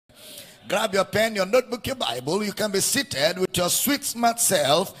Grab your pen, your notebook, your Bible. You can be seated with your sweet, smart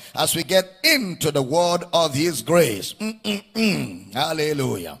self as we get into the word of his grace.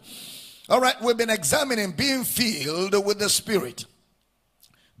 Hallelujah. All right, we've been examining being filled with the Spirit.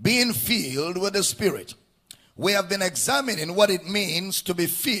 Being filled with the Spirit. We have been examining what it means to be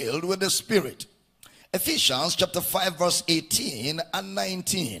filled with the Spirit. Ephesians chapter 5 verse 18 and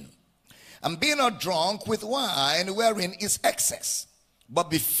 19. And be not drunk with wine wherein is excess,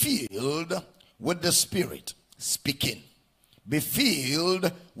 but be filled with the Spirit, speaking. Be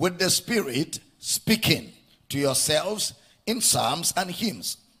filled with the Spirit, speaking to yourselves in psalms and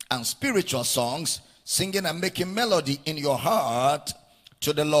hymns and spiritual songs, singing and making melody in your heart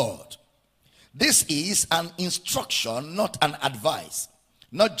to the Lord. This is an instruction, not an advice.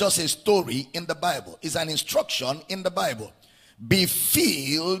 Not just a story in the Bible. It's an instruction in the Bible. Be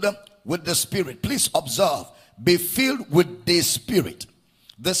filled with the Spirit. Please observe. Be filled with the Spirit.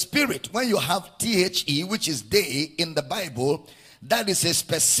 The Spirit, when you have THE, which is they in the Bible, that is a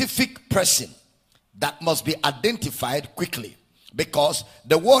specific person that must be identified quickly. Because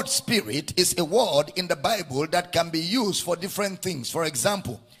the word Spirit is a word in the Bible that can be used for different things. For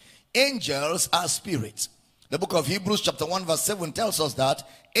example, angels are spirits. The book of Hebrews chapter 1 verse 7 tells us that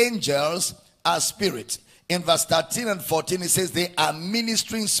angels are spirits. In verse 13 and 14 it says they are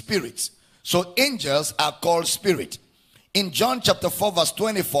ministering spirits. So angels are called spirit. In John chapter 4 verse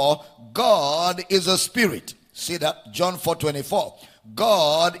 24, God is a spirit. See that? John 4:24.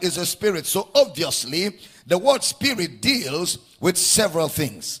 God is a spirit. So obviously the word spirit deals with several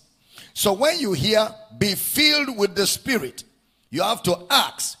things. So when you hear be filled with the Spirit, you have to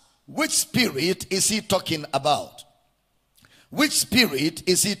ask, which spirit is he talking about? Which spirit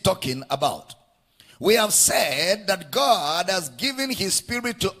is he talking about? We have said that God has given his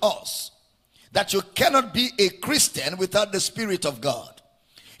Spirit to us. That you cannot be a Christian without the Spirit of God.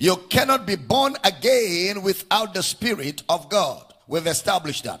 You cannot be born again without the Spirit of God. We've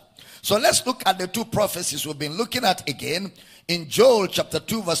established that. So let's look at the two prophecies we've been looking at again in Joel chapter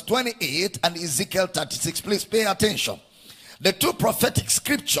 2 verse 28 and Ezekiel 36. Please pay attention. The two prophetic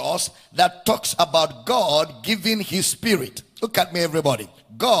scriptures that talks about God giving his Spirit. Look at me everybody.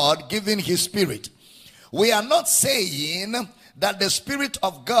 God giving his Spirit. We are not saying that the Spirit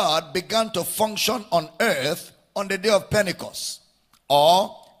of God began to function on earth on the day of Pentecost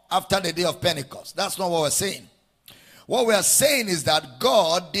or after the day of Pentecost. That's not what we're saying. What we are saying is that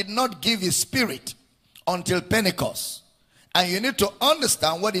God did not give his Spirit until Pentecost. And you need to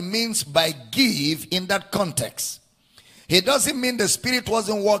understand what it means by give in that context. It doesn't mean the Spirit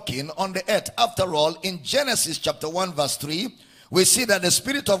wasn't working on the earth. After all, in Genesis chapter 1 verse 3, we see that the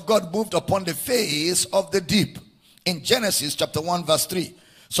Spirit of God moved upon the face of the deep. In Genesis chapter 1 verse 3.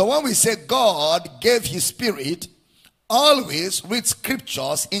 So when we say God gave his Spirit, always read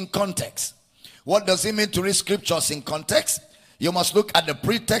scriptures in context. What does it mean to read scriptures in context? You must look at the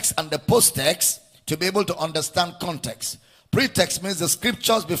pretext and the post-text to be able to understand context. Pretext means the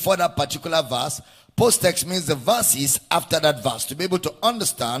scriptures before that particular verse. Post-text means the verses after that verse, to be able to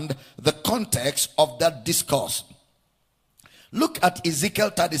understand the context of that discourse. Look at Ezekiel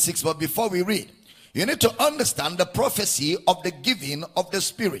 36, but before we read, you need to understand the prophecy of the giving of the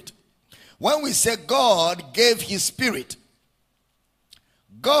Spirit. When we say God gave his Spirit,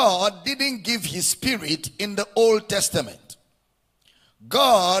 God didn't give his Spirit in the Old Testament.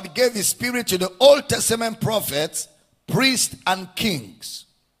 God gave his Spirit to the Old Testament prophets, priests, and kings,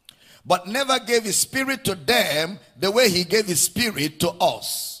 but never gave his Spirit to them the way he gave his Spirit to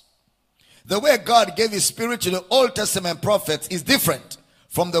us. The way God gave his Spirit to the Old Testament prophets is different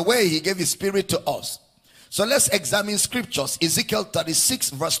from the way he gave his Spirit to us. So let's examine scriptures. Ezekiel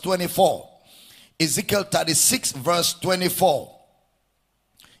 36 verse 24. Ezekiel 36 verse 24.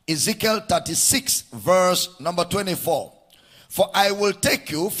 Ezekiel 36 verse number 24. For I will take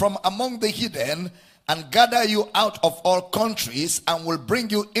you from among the heathen and gather you out of all countries and will bring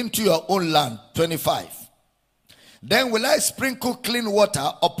you into your own land. 25. Then will I sprinkle clean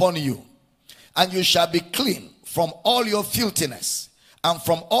water upon you, and you shall be clean from all your filthiness, and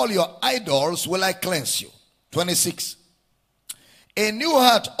from all your idols will I cleanse you. 26. A new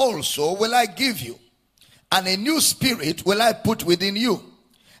heart also will I give you, and a new spirit will I put within you.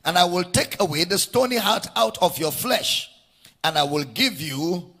 And I will take away the stony heart out of your flesh, and I will give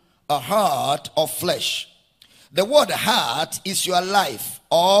you a heart of flesh. The word heart is your life,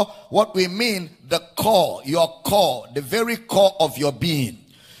 or what we mean the core, your core, the very core of your being.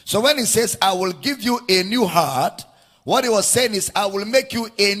 So when he says I will give you a new heart, what he was saying is I will make you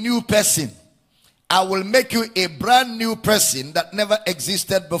a new person. I will make you a brand new person that never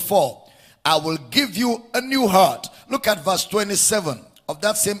existed before. I will give you a new heart. Look at verse 27 of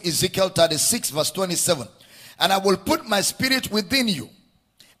that same Ezekiel 36 verse 27. And I will put my spirit within you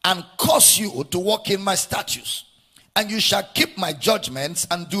and cause you to walk in my statutes, and you shall keep my judgments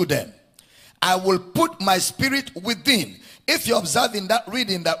and do them. I will put my spirit within. If you observe in that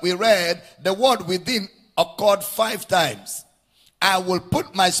reading that we read, the word within occurred 5 times. I will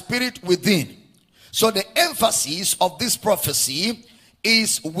put my spirit within. So the emphasis of this prophecy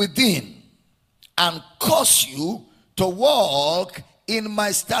is within, and cause you to walk in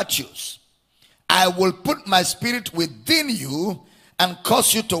my statutes. I will put my spirit within you and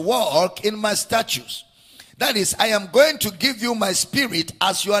cause you to walk in my statutes. That is, I am going to give you my spirit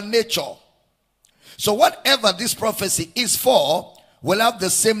as your nature. So whatever this prophecy is for will have the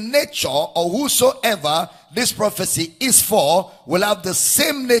same nature, or whosoever this prophecy is for will have the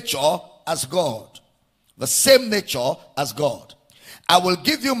same nature as God. The same nature as God. I will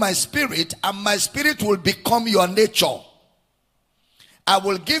give you my spirit, and my spirit will become your nature. I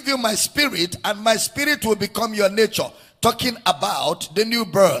will give you my spirit, and my spirit will become your nature. Talking about the new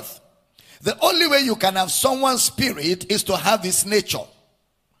birth. The only way you can have someone's spirit is to have his nature.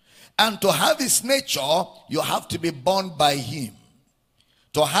 And to have his nature, you have to be born by him.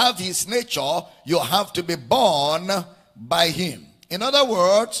 To have his nature, you have to be born by him. In other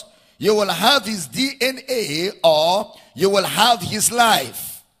words, you will have his DNA, or you will have his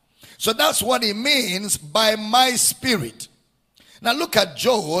life. So that's what it means by my spirit. Now look at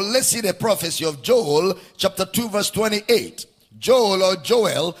Joel. Let's see the prophecy of Joel chapter 2 verse 28. Joel or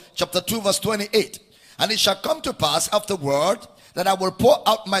Joel chapter 2 verse 28. And it shall come to pass afterward that I will pour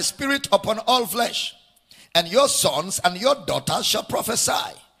out my spirit upon all flesh. And your sons and your daughters shall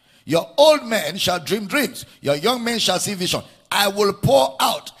prophesy. Your old men shall dream dreams. Your young men shall see vision. I will pour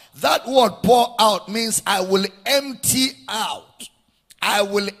out. That word pour out means I will empty out. I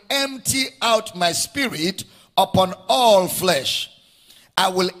will empty out my spirit upon all flesh. I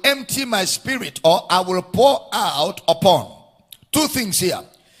will empty my spirit, or I will pour out upon. 2 things here.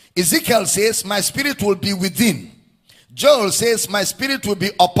 Ezekiel says my spirit will be within. Joel says my spirit will be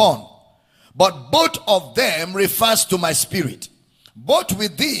upon. But both of them refers to my spirit. Both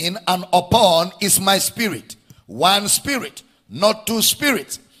within and upon is my spirit. One spirit, not 2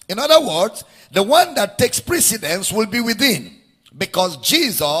 spirits. In other words, the one that takes precedence will be within, because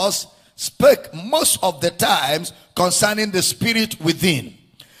Jesus spoke most of the times concerning the spirit within.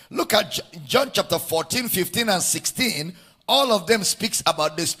 Look at John chapter 14, 15 and 16. All of them speaks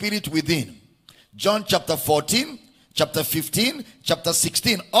about the spirit within. John chapter 14, chapter 15, chapter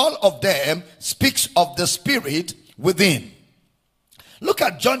 16. All of them speaks of the spirit within. Look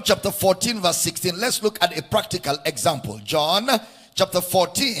at John chapter 14 verse 16. Let's look at a practical example. John chapter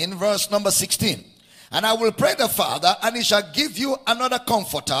 14 verse number 16. And I will pray the Father, and he shall give you another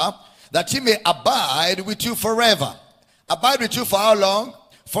comforter, that he may abide with you forever. Abide with you for how long?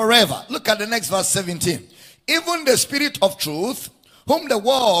 Forever. Look at the next verse 17. Even the Spirit of truth, whom the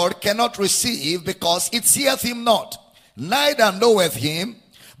world cannot receive, because it seeth him not, neither knoweth him,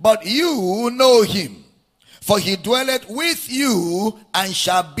 but you know him. For he dwelleth with you and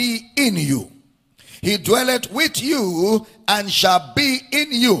shall be in you. He dwelleth with you and shall be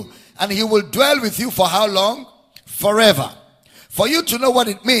in you. And he will dwell with you for how long? Forever. For you to know what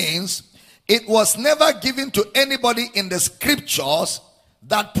it means, it was never given to anybody in the scriptures,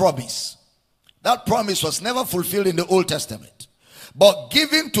 that promise. That promise was never fulfilled in the Old Testament, but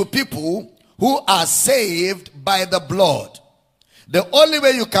given to people who are saved by the blood. The only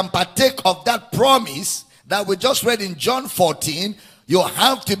way you can partake of that promise that we just read in John 14, you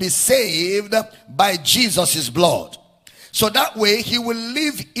have to be saved by Jesus' blood. So that way he will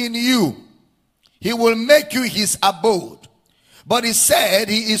live in you. He will make you his abode. But he said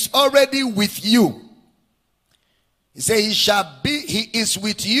he is already with you. He said he is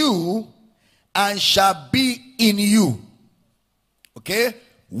with you and shall be in you. Okay?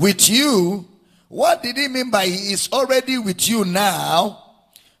 With you. What did he mean by he is already with you now,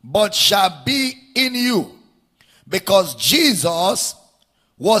 but shall be in you? Because Jesus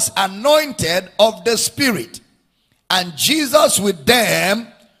was anointed of the Spirit, and Jesus with them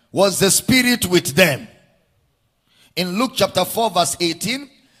was the Spirit with them. In Luke chapter 4 verse 18,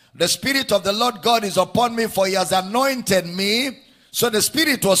 the Spirit of the Lord God is upon me, for he has anointed me. So the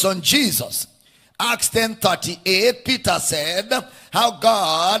Spirit was on Jesus. Acts 10:38, Peter said how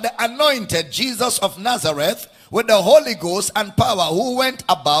God anointed Jesus of Nazareth with the Holy Ghost and power, who went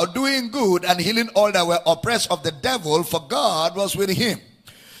about doing good and healing all that were oppressed of the devil, for God was with him.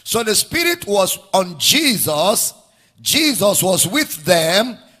 So the Spirit was on Jesus. Jesus was with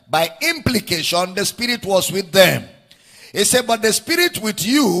them. By implication, the Spirit was with them. He said, but the Spirit with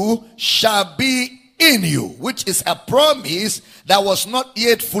you shall be in you, which is a promise that was not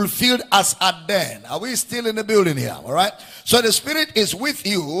yet fulfilled as at then. Are we still in the building here? All right. So the Spirit is with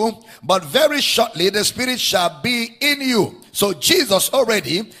you, but very shortly the Spirit shall be in you. So Jesus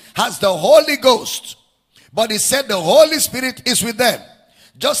already has the Holy Ghost, but he said the Holy Spirit is with them.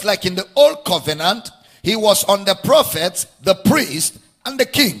 Just like in the old covenant, he was on the prophets, the priests, and the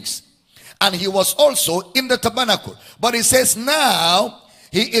kings. And he was also in the tabernacle. But he says now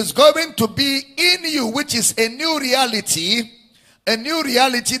he is going to be in you, which is a new reality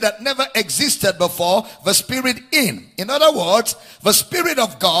that never existed before. The Spirit in. In other words, the Spirit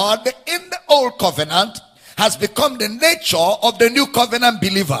of God in the old covenant has become the nature of the new covenant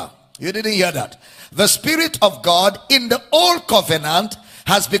believer. You didn't hear that. The Spirit of God in the old covenant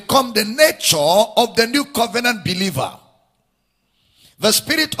has become the nature of the new covenant believer. The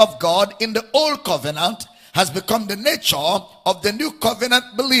Spirit of God in the old covenant has become the nature of the new covenant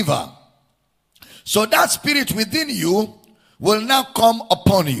believer. So that Spirit within you will now come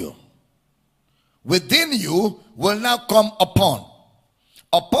upon you. Within you will now come upon.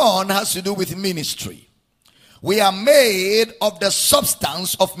 Upon has to do with ministry. We are made of the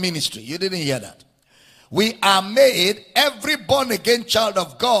substance of ministry. You didn't hear that. We are made, every born again child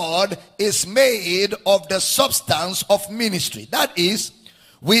of God is made of the substance of ministry. That is,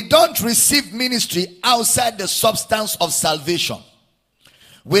 we don't receive ministry outside the substance of salvation.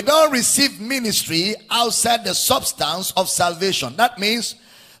 We don't receive ministry outside the substance of salvation. That means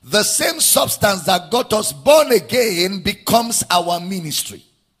the same substance that got us born again becomes our ministry.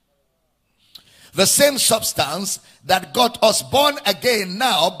 The same substance that got us born again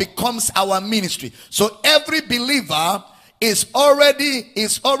now becomes our ministry. So every believer is already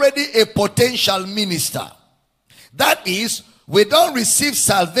a potential minister. That is, we don't receive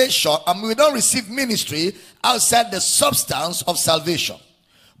salvation and we don't receive ministry outside the substance of salvation.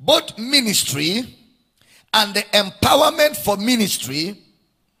 Both ministry and the empowerment for ministry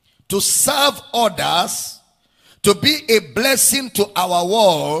to serve others, to be a blessing to our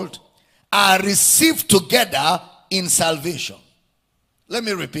world, are received together in salvation. Let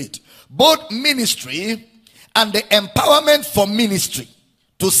me repeat. Both ministry and the empowerment for ministry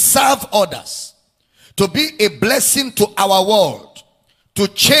to serve others, to be a blessing to our world, to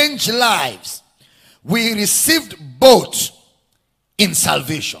change lives, we received both in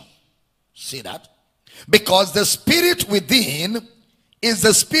salvation. See that? Because the Spirit within is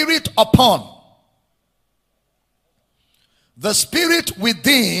the Spirit upon. The Spirit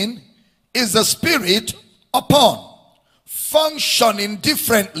within is the Spirit upon, functioning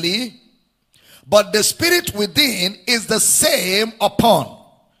differently, but the Spirit within is the same upon.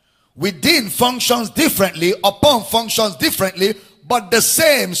 Within functions differently, upon functions differently, but the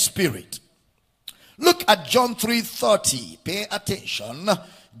same Spirit. Look at John 3:30. Pay attention.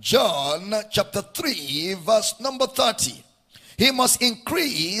 John chapter 3 verse number 30. He must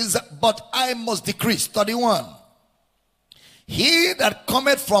increase, but I must decrease. 31. He that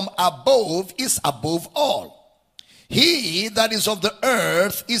cometh from above is above all. He that is of the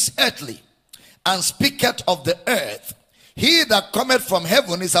earth is earthly, and speaketh of the earth. He that cometh from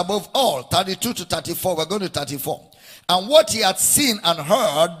heaven is above all. 32 to 34. We're going to 34. And what he hath seen and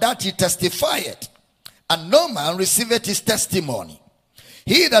heard, that he testifieth, and no man receiveth his testimony.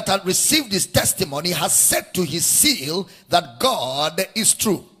 He that hath received his testimony has set to his seal that God is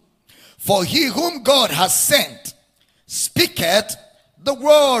true. For he whom God has sent speaketh the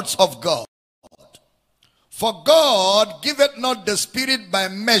words of God. For God giveth not the Spirit by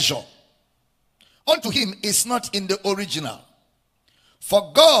measure. Unto him is not in the original.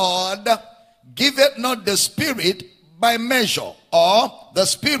 For God giveth not the Spirit by measure, or the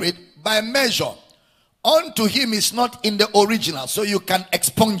Spirit by measure. Unto him is not in the original, so you can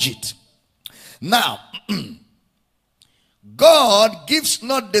expunge it. Now, God gives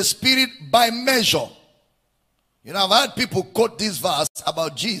not the Spirit by measure. You know, I've heard people quote this verse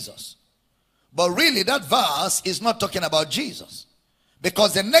about Jesus. But really, that verse is not talking about Jesus.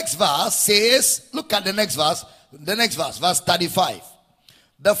 Because the next verse says, look at the next verse, verse 35.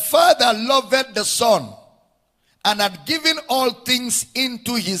 The Father loveth the Son, and hath given all things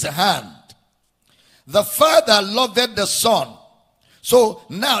into his hand. The Father loveth the Son. So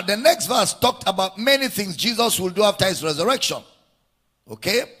now the next verse talked about many things Jesus will do after his resurrection.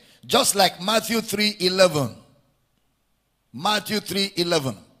 Okay? Just like Matthew 3:11. Matthew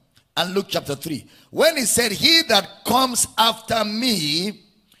 3:11 and Luke chapter 3. When he said, he that comes after me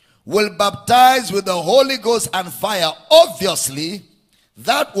will baptize with the Holy Ghost and fire. Obviously,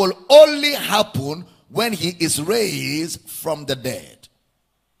 that will only happen when he is raised from the dead.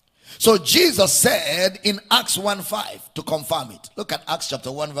 So Jesus said in Acts 1:5 to confirm it. Look at Acts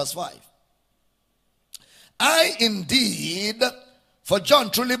chapter 1 verse 5. I indeed, for John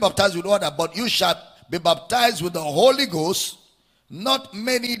truly baptized with water, but you shall be baptized with the Holy Ghost not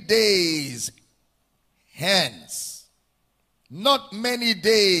many days hence. Not many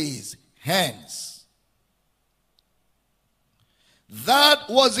days hence. That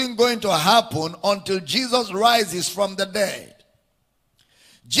wasn't going to happen until Jesus rises from the dead.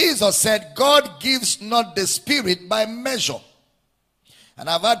 Jesus said, God gives not the Spirit by measure. And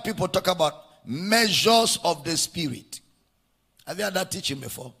I've had people talk about measures of the Spirit. Have you had that teaching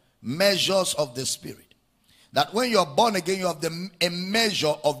before? Measures of the Spirit. That when you're born again, you have a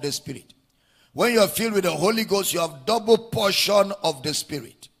measure of the Spirit. When you're filled with the Holy Ghost, you have double portion of the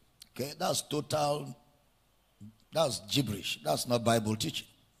Spirit. Okay, that's total, that's gibberish. That's not Bible teaching.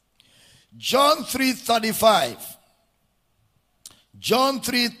 John 3:35. John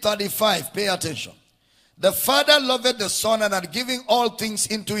 3:35, pay attention. The Father loveth the Son and had given all things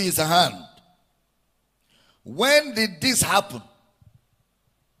into his hand. When did this happen?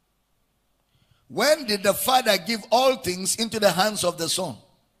 When did the Father give all things into the hands of the Son?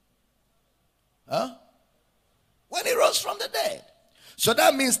 Huh? When he rose from the dead. So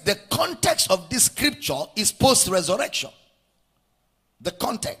that means the context of this scripture is post-resurrection. The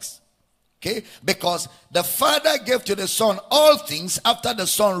context. Okay? Because the Father gave to the Son all things after the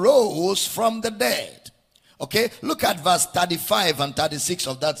Son rose from the dead. Okay, look at verse 35 and 36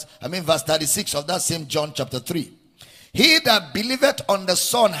 of that. Verse 36 of that same John chapter 3. He that believeth on the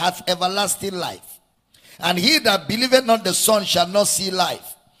Son hath everlasting life. And he that believeth not the Son shall not see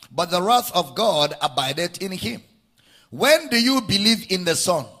life, but the wrath of God abideth in him. When do you believe in the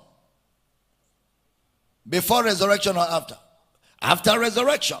Son? Before resurrection or after? After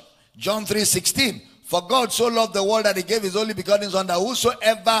resurrection. John 3:16. For God so loved the world that he gave his only begotten Son, that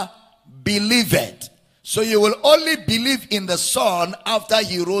whosoever believeth. So you will only believe in the Son after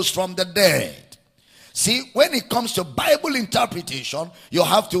he rose from the dead. See, when it comes to Bible interpretation, you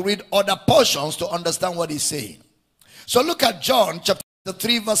have to read other portions to understand what he's saying. So look at John chapter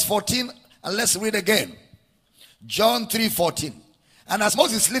 3 verse 14, and let's read again. John 3:14. And as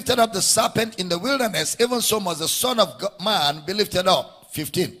Moses lifted up the serpent in the wilderness, even so must the Son of Man be lifted up.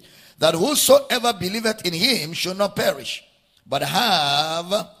 15. That whosoever believeth in him should not perish, but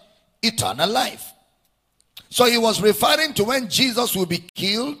have eternal life. So he was referring to when Jesus will be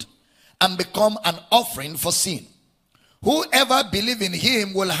killed and become an offering for sin. Whoever believes in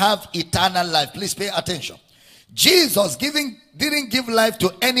him will have eternal life. Please pay attention. Jesus didn't give life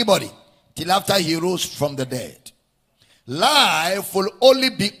to anybody till after he rose from the dead. Life will only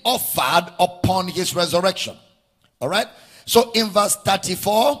be offered upon his resurrection. All right. So in verse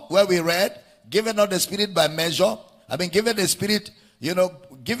 34, where we read, "Giveth not the Spirit by measure." Giveth the Spirit,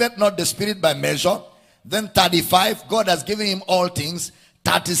 giveth not the Spirit by measure. Then 35, God has given him all things.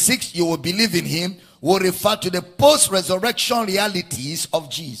 36, you will believe in him, will refer to the post-resurrection realities of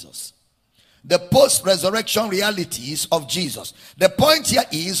Jesus. The post-resurrection realities of Jesus. The point here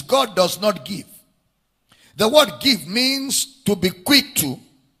is God does not give. The word give means to bequeath to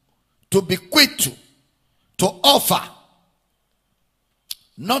offer,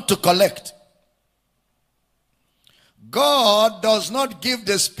 not to collect. God does not give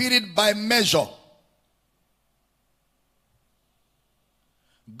the Spirit by measure.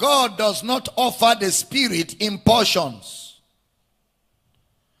 God does not offer the Spirit in portions.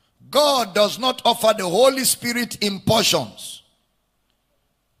 God does not offer the Holy Spirit in portions.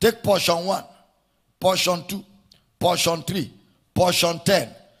 Take portion 1, portion 2, portion 3, portion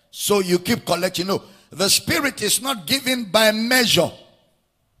 10. So you keep collecting. No, the Spirit is not given by measure.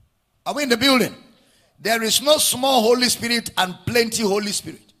 Are we in the building? There is no small Holy Spirit and plenty Holy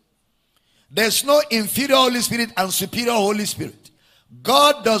Spirit. There's no inferior Holy Spirit and superior Holy Spirit.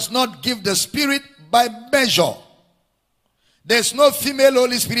 God does not give the Spirit by measure. There's no female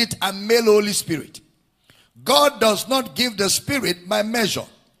Holy Spirit and male Holy Spirit. God does not give the Spirit by measure.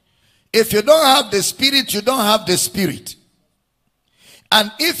 If you don't have the Spirit, you don't have the Spirit. And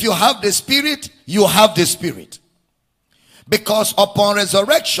if you have the Spirit, you have the Spirit. Because upon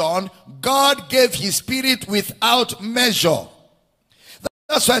resurrection, God gave his Spirit without measure.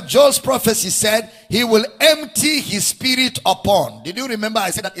 That's why Joel's prophecy said he will empty his Spirit upon. Did you remember I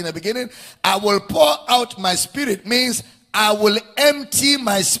said that in the beginning? I will pour out my Spirit means I will empty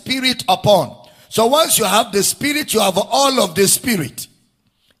my Spirit upon. So once you have the Spirit, you have all of the Spirit.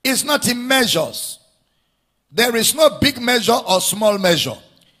 It's not in measures. There is no big measure or small measure.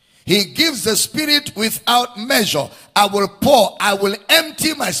 He gives the Spirit without measure. I will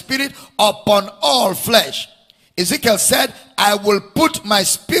empty my Spirit upon all flesh. Ezekiel said, I will put my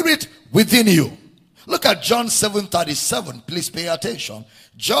Spirit within you. Look at John 7:37. Please pay attention.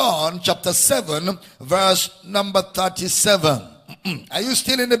 John chapter 7 verse number 37. Are you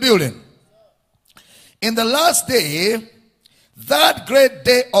still in the building? In the last day, that great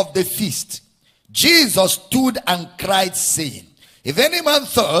day of the feast, Jesus stood and cried, saying, if any man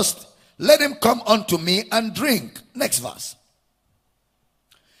thirst, let him come unto me and drink. Next verse.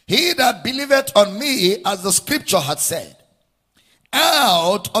 He that believeth on me, as the scripture hath said,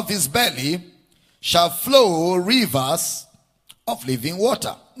 out of his belly shall flow rivers of living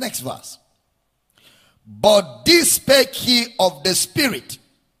water. Next verse. But this spake he of the Spirit,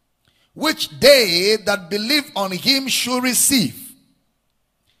 which they that believe on him should receive.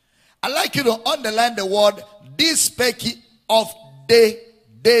 I'd like you to underline the word, this spake he of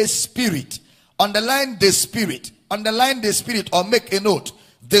the Spirit. Underline the Spirit. Underline the Spirit, or make a note.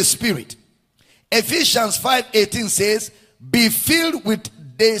 The Spirit. Ephesians 5:18 says, be filled with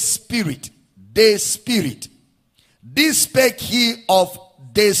the Spirit. The Spirit. This spake he of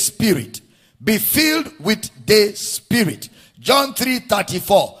the Spirit. Be filled with the Spirit. John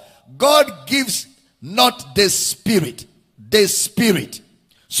 3:34. God gives not the Spirit. The Spirit.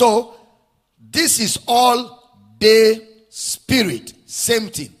 So, this is all the Spirit. Same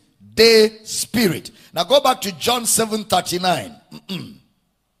thing. The Spirit. Now go back to John 7:39.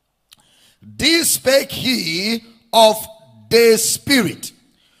 This spake he of the Spirit,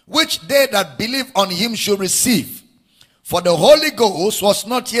 which they that believe on him should receive. For the Holy Ghost was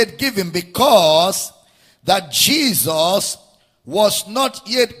not yet given, because that Jesus was not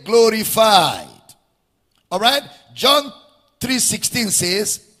yet glorified. Alright? John 3:16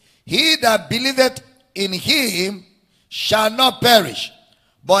 says, he that believeth in him shall not perish,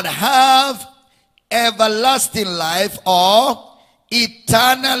 but have everlasting life, or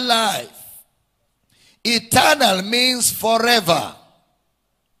eternal life. Eternal means forever.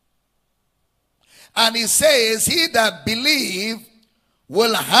 And he says, he that believe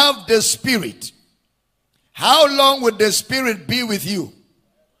will have the Spirit. How long will the Spirit be with you?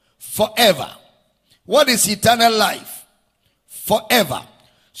 Forever. What is eternal life? Forever.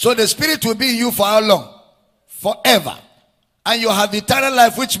 So the Spirit will be in you for how long? Forever. And you have eternal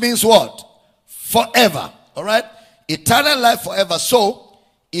life, which means what? Forever. Alright? Eternal life forever. So,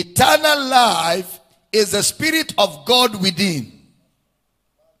 eternal life is the Spirit of God within.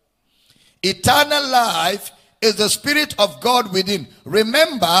 Eternal life is the Spirit of God within.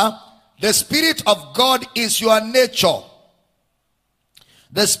 Remember, the Spirit of God is your nature.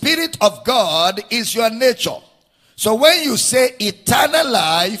 The Spirit of God is your nature. So when you say eternal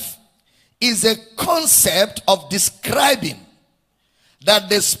life, is a concept of describing that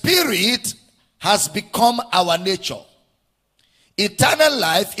the Spirit has become our nature. Eternal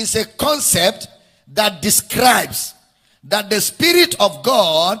life is a concept that describes that the Spirit of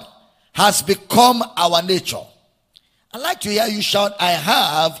God has become our nature. I'd like to hear you shout, I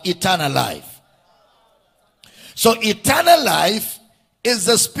have eternal life. So eternal life is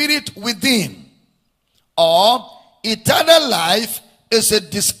the Spirit within, or eternal life is a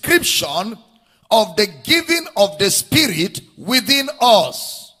description of the giving of the Spirit within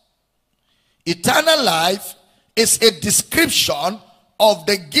us. Eternal life is a description of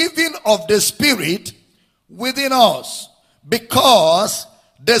the giving of the Spirit within us, because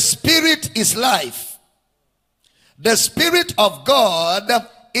the Spirit is life. The Spirit of God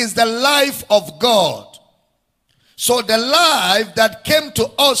is the life of God. So the life that came to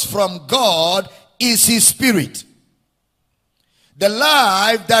us from God is His Spirit. The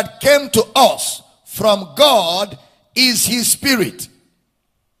life that came to us from God is His Spirit.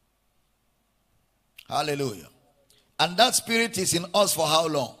 Hallelujah. And that Spirit is in us for how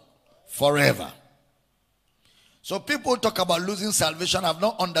long? Forever. So people talk about losing salvation, have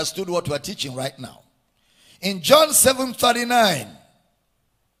not understood what we're teaching right now. In John 7:39,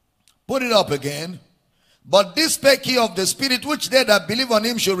 put it up again. But this spake he of the Spirit, which they that believe on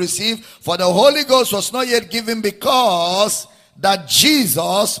him should receive. For the Holy Ghost was not yet given, because that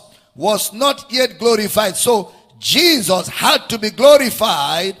Jesus was not yet glorified. So Jesus had to be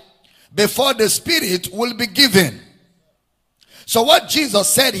glorified before the Spirit will be given. So what Jesus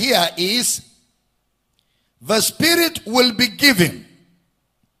said here is, the Spirit will be given,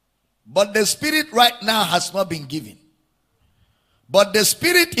 but the Spirit right now has not been given. But the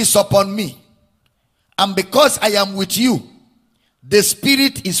Spirit is upon me, and because I am with you, the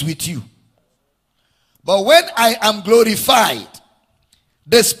Spirit is with you. But when I am glorified,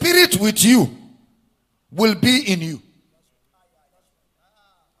 the Spirit with you will be in you.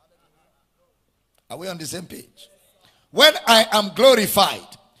 Are we on the same page? When I am glorified,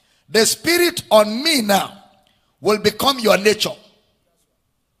 the Spirit on me now will become your nature.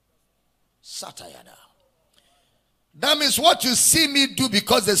 Satayada. That means what you see me do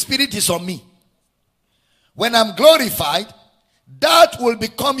because the Spirit is on me. When I'm glorified, that will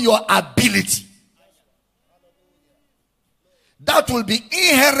become your ability. That will be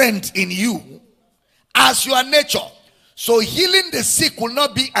inherent in you as your nature. So healing the sick will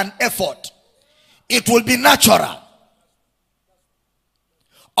not be an effort. It will be natural.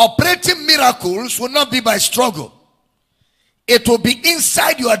 Operating miracles will not be by struggle. It will be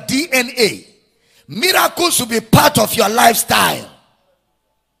inside your DNA. Miracles will be part of your lifestyle.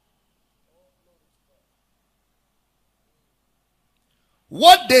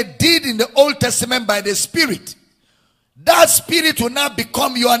 What they did in the Old Testament by the Spirit, that Spirit will now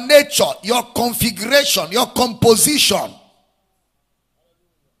become your nature, your configuration, your composition.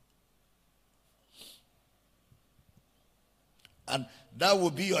 And that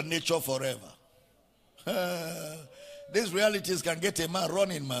will be your nature forever. These realities can get a man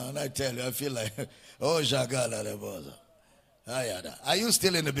running, man. I tell you, I feel like, oh, Jagala Rebosa. Are you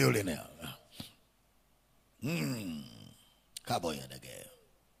still in the building now?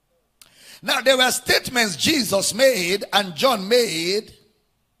 Now, there were statements Jesus made and John made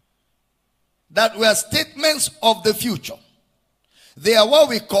that were statements of the future. They are what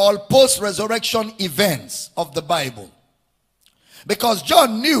we call post-resurrection events of the Bible. Because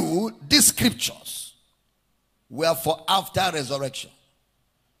John knew these scriptures were for after resurrection.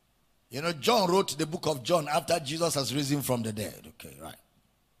 You know, John wrote the book of John after Jesus has risen from the dead. Okay, right.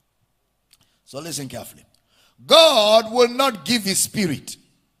 So listen carefully. God will not give his Spirit.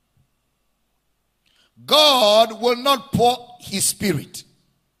 God will not pour his Spirit.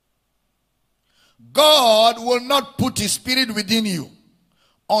 God will not put his Spirit within you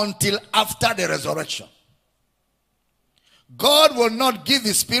until after the resurrection. God will not give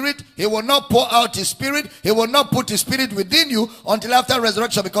his Spirit. He will not pour out his Spirit. He will not put his Spirit within you until after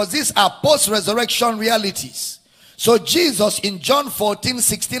resurrection, because these are post-resurrection realities. So Jesus in John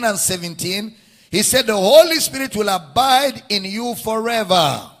 14:16 and 17, he said the Holy Spirit will abide in you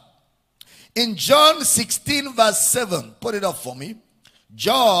forever. In John 16 verse 7, put it up for me.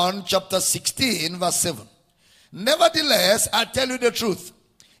 John chapter 16 verse 7. Nevertheless, I tell you the truth.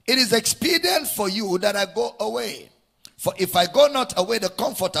 It is expedient for you that I go away. For if I go not away, the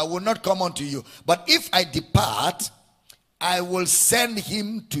Comforter will not come unto you. But if I depart, I will send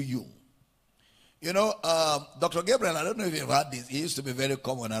him to you. You know, Dr. Gabriel, I don't know if you've heard this. He used to be very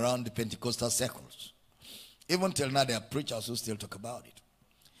common around the Pentecostal circles. Even till now, there are preachers who still talk about it.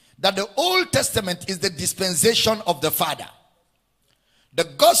 That the Old Testament is the dispensation of the Father. The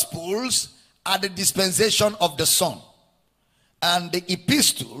Gospels are the dispensation of the Son. And the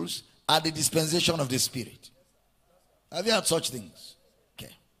epistles are the dispensation of the Spirit. Have you heard such things?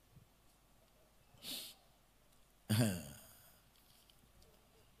 Okay.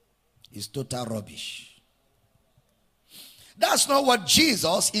 It's total rubbish. That's not what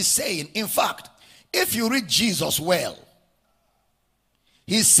Jesus is saying. In fact, if you read Jesus well,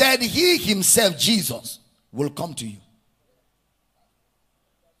 he said he himself, Jesus, will come to you.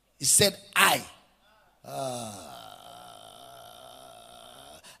 He said, I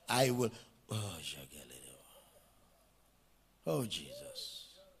will. Oh, Jesus.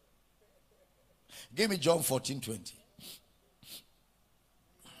 Give me John 14:20.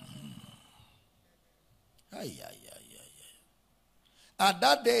 At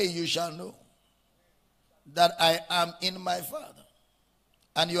that day you shall know that I am in my Father,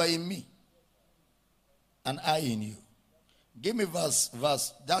 and you are in me, and I in you. Give me verse,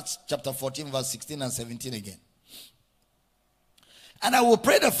 that's chapter 14, verse 16 and 17 again. And I will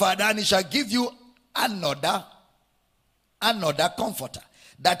pray the Father, and he shall give you another Comforter,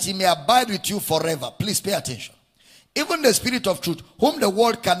 that he may abide with you forever. Please pay attention. Even the Spirit of truth, whom the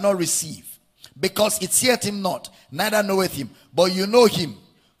world cannot receive, because it seeth him not, neither knoweth him, but you know him,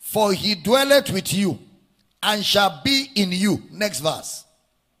 for he dwelleth with you, and shall be in you. Next verse.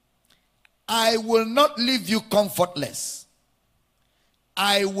 I will not leave you comfortless.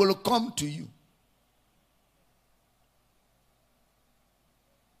 I will come to you.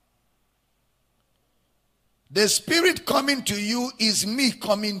 The Spirit coming to you is me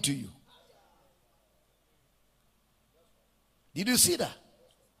coming to you. Did you see that?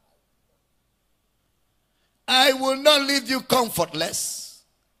 I will not leave you comfortless.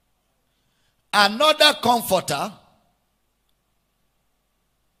 Another Comforter,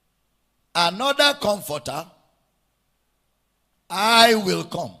 I will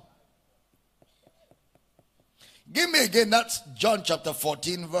come. Give me again, that's John chapter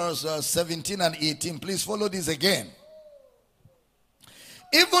 14, verse 17 and 18. Please follow this again.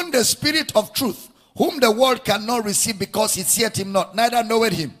 Even the Spirit of truth, whom the world cannot receive because it seeth him not, neither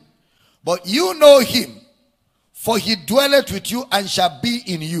knoweth him. But you know him, For he dwelleth with you and shall be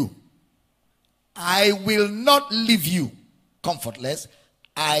in you. I will not leave you comfortless.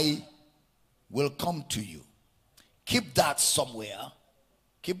 I will come to you. Keep that somewhere.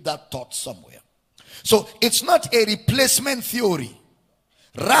 Keep that thought somewhere. So it's not a replacement theory.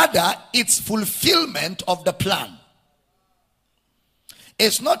 Rather, it's fulfillment of the plan.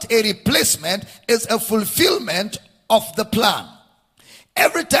 It's not a replacement, it's a fulfillment of the plan.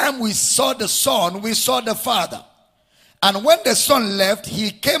 Every time we saw the Son, we saw the Father. And when the Son left,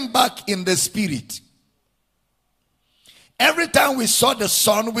 he came back in the Spirit. Every time we saw the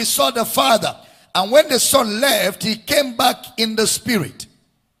Son, we saw the Father. And when the Son left, he came back in the Spirit.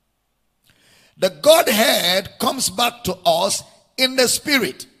 The Godhead comes back to us in the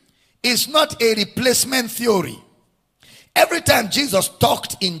Spirit. It's not a replacement theory. Every time Jesus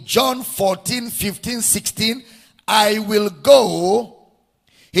talked in John 14, 15, 16, I will go,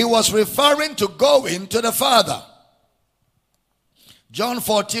 he was referring to going to the Father. John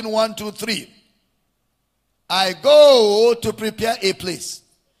 14, 1, 2, 3. I go to prepare a place.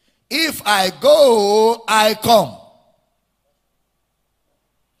 If I go, I come.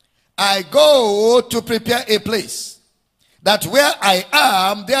 I go to prepare a place, that where I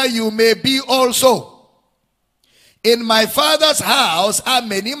am, there you may be also. In my Father's house are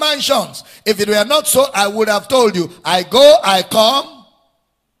many mansions. If it were not so, I would have told you. I go, I come,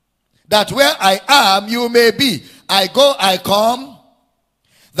 that where I am, you may be. I go, I come,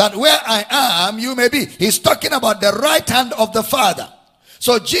 that where I am, you may be. He's talking about the right hand of the Father.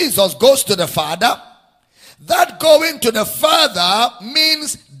 So Jesus goes to the Father. That going to the Father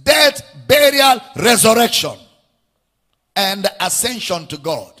means death, burial, resurrection, and ascension to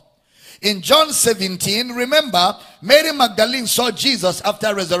God. In John 17, remember, Mary Magdalene saw Jesus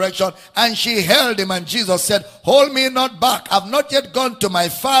after resurrection, and she held him, and Jesus said, hold me not back. I've not yet gone to my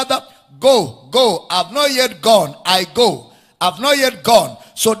Father. Go, go. I've not yet gone. I go. I've not yet gone.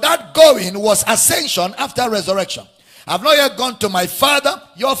 So that going was ascension after resurrection. I've not yet gone to my Father,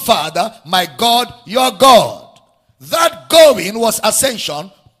 your Father, my God, your God. That going was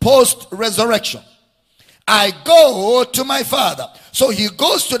ascension post-resurrection. I go to my Father. So he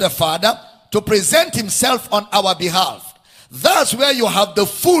goes to the Father to present himself on our behalf. That's where you have the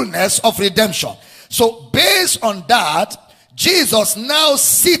fullness of redemption. So based on that, Jesus now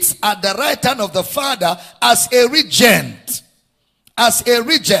sits at the right hand of the Father as a regent. As a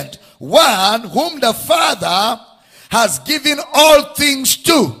regent. One whom the Father has given all things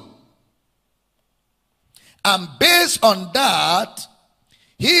to. And based on that,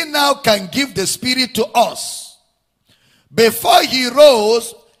 he now can give the Spirit to us. Before he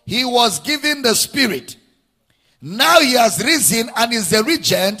rose, he was given the Spirit. Now he has risen and is the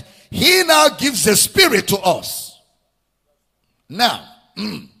regent. He now gives the Spirit to us. Now,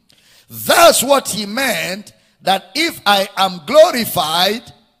 that's what he meant, that if I am glorified,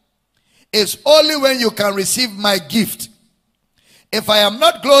 it's only when you can receive my gift. If I am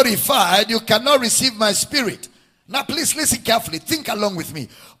not glorified, you cannot receive my Spirit. Now please listen carefully. Think along with me.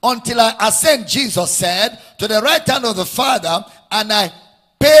 Until I ascend, Jesus said, to the right hand of the Father, and I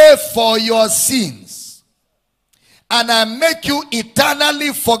pay for your sins. And I make you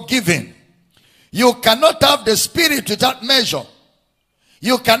eternally forgiven. You cannot have the Spirit without measure.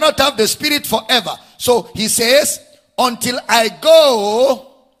 You cannot have the Spirit forever. So he says, until I go,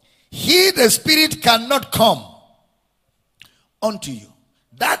 he, the Spirit, cannot come unto you.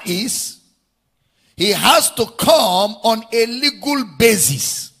 That is, he has to come on a legal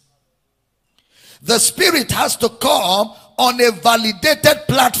basis. The Spirit has to come on a validated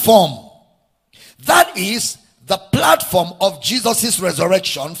platform. That is the platform of Jesus'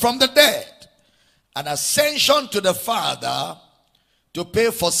 resurrection from the dead. An ascension to the Father to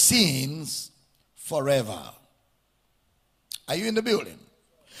pay for sins forever. Are you in the building?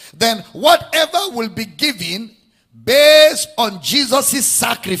 Then whatever will be given based on Jesus'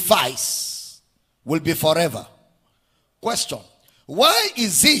 sacrifice will be forever. Question: why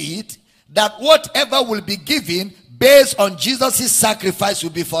is it that whatever will be given based on Jesus' sacrifice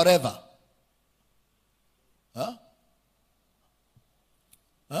will be forever?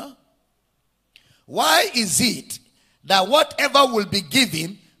 Why is it that whatever will be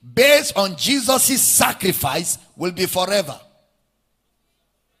given based on Jesus' sacrifice will be forever?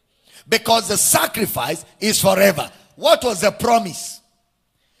 Because the sacrifice is forever. What was the promise?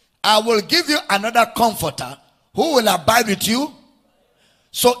 I will give you another comforter who will abide with you.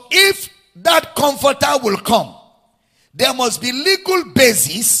 So if that comforter will come, there must be legal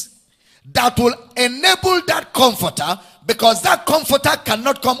basis that will enable that comforter, because that comforter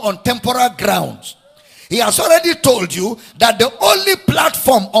cannot come on temporal grounds. He has already told you that the only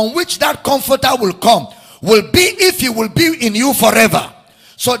platform on which that comforter will come will be if he will be in you forever.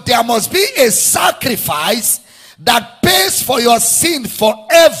 So there must be a sacrifice that pays for your sin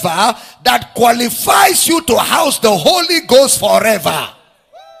forever, that qualifies you to house the Holy Ghost forever.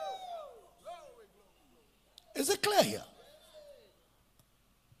 Is it clear here?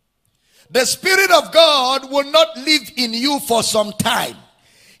 The Spirit of God will not live in you for some time.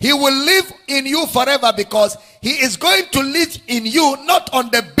 He will live in you forever, because he is going to live in you not on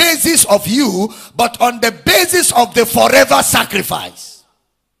the basis of you, but on the basis of the forever sacrifice.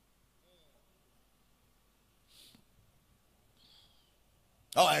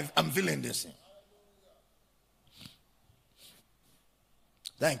 Oh, I'm feeling this.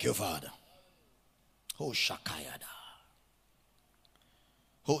 Thank you, Father. Oh, Shakayada.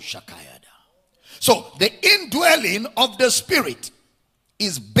 Oh, Shakayada. So the indwelling of the Spirit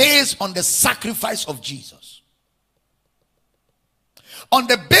is based on the sacrifice of Jesus. On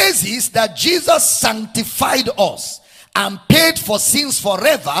the basis that Jesus sanctified us and paid for sins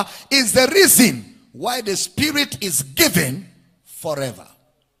forever is the reason why the Spirit is given forever.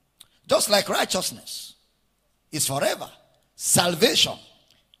 Just like righteousness is forever, salvation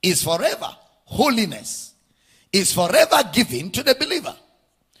is forever, holiness is forever given to the believer.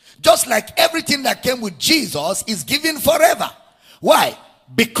 Just like everything that came with Jesus is given forever. Why?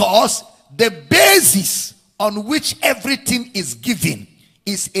 Because the basis on which everything is given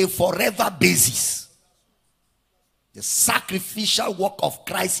is a forever basis. The sacrificial work of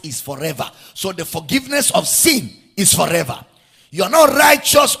Christ is forever. So the forgiveness of sin is forever. You are not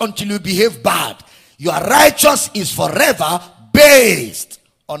righteous until you behave bad. Your righteous is forever based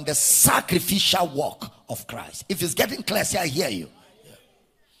on the sacrificial work of Christ. If it's getting clear, I hear you. Yeah.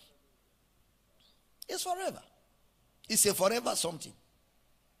 It's forever. It's a forever something.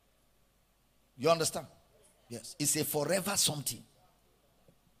 You understand? Yes. It's a forever something.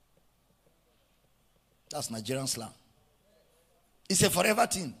 That's Nigerian slang. It's a forever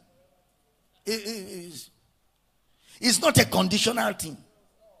thing. It's not a conditional thing.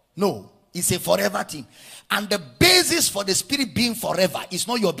 No, it's a forever thing. And the basis for the Spirit being forever is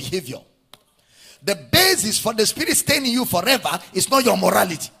not your behavior. The basis for the Spirit staying in you forever is not your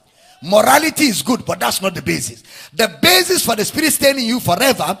morality. Morality is good, but that's not the basis. The basis for the Spirit staying in you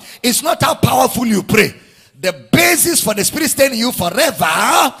forever is not how powerful you pray. The basis for the Spirit staying in you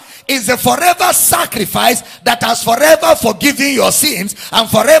forever is a forever sacrifice that has forever forgiven your sins and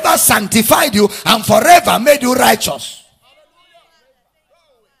forever sanctified you and forever made you righteous.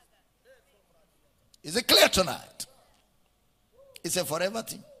 Is it clear tonight? It's a forever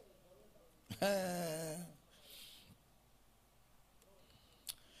thing.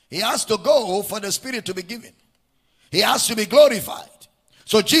 He has to go for the Spirit to be given. He has to be glorified.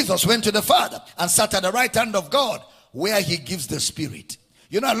 So Jesus went to the Father and sat at the right hand of God, where he gives the Spirit.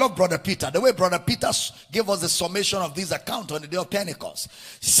 You know, I love Brother Peter. The way Brother Peter gave us the summation of this account on the day of Pentecost,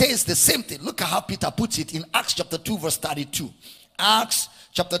 says the same thing. Look at how Peter puts it in Acts chapter 2 verse 32. Acts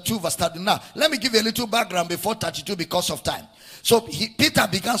chapter 2 verse 30. Now, let me give you a little background before 32 because of time. So Peter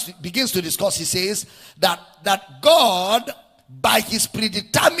begins to discuss. He says that God, by his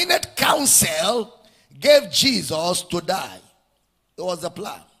predeterminate counsel, gave Jesus to die. It was the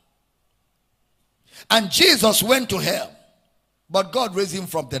plan. And Jesus went to hell, but God raised him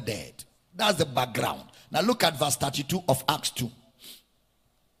from the dead. That's the background. Now look at verse 32 of Acts 2.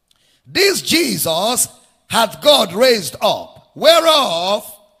 This Jesus hath God raised up, whereof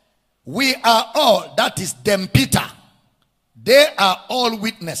we are all, that is them Peter, they are all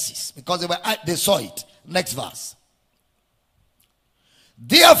witnesses, because they saw it. Next verse.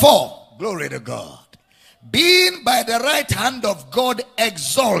 Therefore, glory to God, being by the right hand of God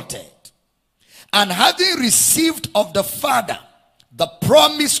exalted, and having received of the Father the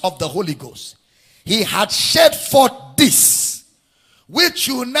promise of the Holy Ghost, he had shed forth this, which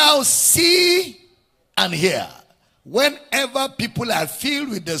you now see and hear. Whenever people are filled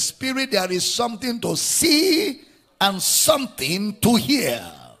with the Spirit, there is something to see and something to hear.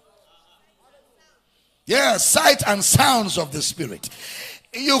 Yeah, sight and sounds of the Spirit.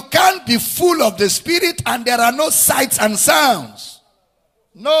 You can't be full of the Spirit and there are no sights and sounds.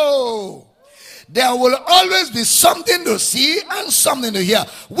 No. There will always be something to see and something to hear,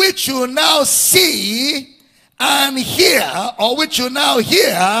 which you now see and hear, or which you now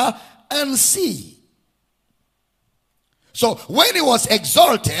hear and see. So when he was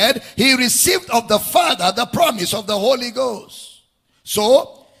exalted, he received of the Father the promise of the Holy Ghost.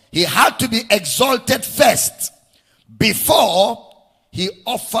 So he had to be exalted first before he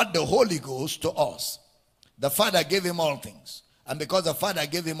offered the Holy Ghost to us. The Father gave him all things. And because the Father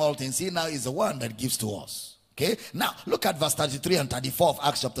gave him all things, he now is the one that gives to us. Okay? Now, look at verse 33 and 34 of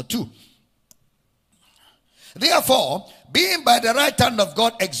Acts chapter 2. Therefore, being by the right hand of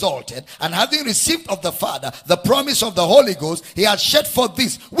God exalted, and having received of the Father the promise of the Holy Ghost, he has shed forth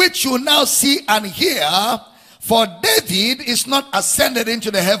this, which you now see and hear. For David is not ascended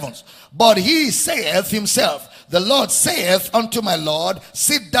into the heavens, but he saith himself, the Lord saith unto my Lord,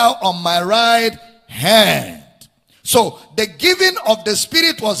 sit thou on my right hand. So the giving of the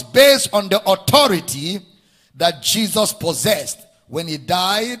Spirit was based on the authority that Jesus possessed when he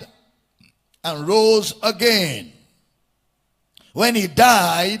died and rose again. When he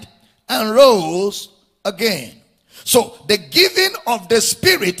died and rose again. So the giving of the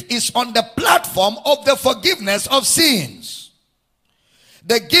Spirit is on the platform of the forgiveness of sins.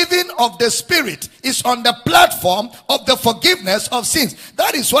 The giving of the Spirit is on the platform of the forgiveness of sins.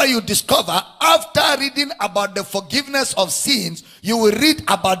 That is why you discover, after reading about the forgiveness of sins, you will read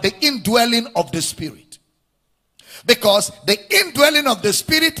about the indwelling of the Spirit. Because the indwelling of the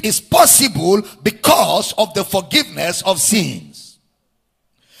Spirit is possible because of the forgiveness of sins.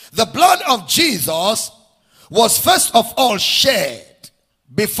 The blood of Jesus was first of all shed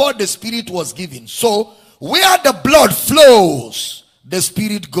before the Spirit was given. So where the blood flows, the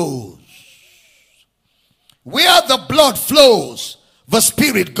Spirit goes. Where the blood flows, the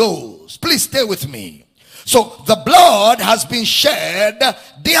Spirit goes. Please stay with me. So the blood has been shed,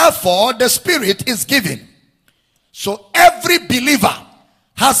 therefore the Spirit is given. So every believer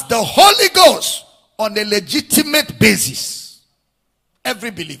has the Holy Ghost on a legitimate basis.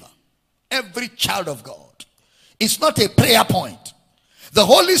 Every believer, every child of God. It's not a prayer point. The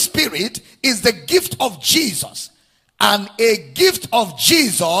Holy Spirit is the gift of Jesus, and a gift of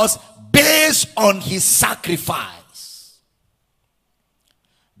Jesus based on his sacrifice.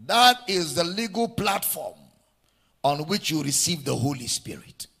 That is the legal platform on which you receive the Holy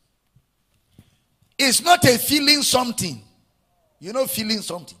Spirit. It's not a feeling something. You know, feeling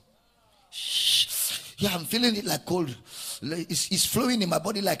something. Yeah, I'm feeling it like cold. It's flowing in my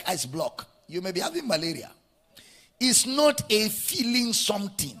body like ice block. You may be having malaria. It's not a feeling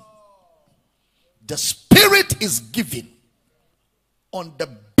something. The Spirit is given on the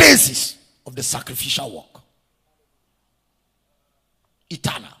basis of the sacrificial work.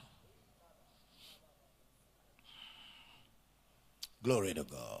 Eternal. Glory to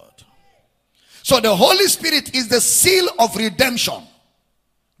God. So the Holy Spirit is the seal of redemption.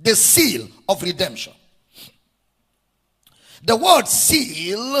 The seal of redemption. The word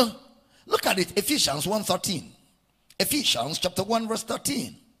seal, look at it, Ephesians 1:13. Ephesians chapter 1 verse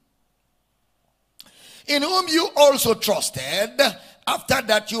 13. In whom you also trusted, after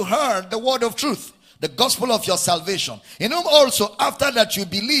that you heard the word of truth, the gospel of your salvation. In whom also after that you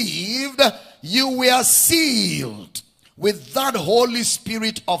believed, you were sealed with that Holy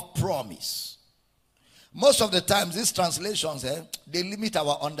Spirit of promise. Most of the times these translations, they limit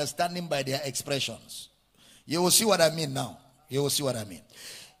our understanding by their expressions. You will see what I mean now. You will see what I mean.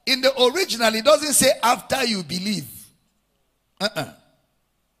 In the original, it doesn't say after you believe.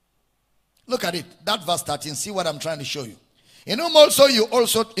 Look at it. That verse 13. See what I'm trying to show you. In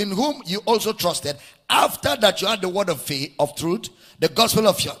whom you also trusted, after that you had the word of faith, of truth, the gospel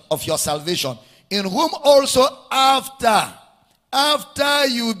of your salvation. In whom also after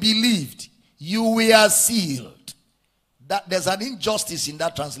you believed, you were sealed. That there's an injustice in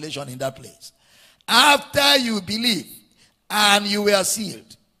that translation in that place. After you believe and you were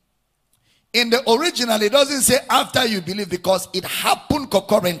sealed. In the original, it doesn't say after you believe, because it happened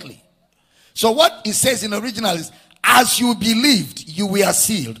concurrently. So what it says in the original is, as you believed, you were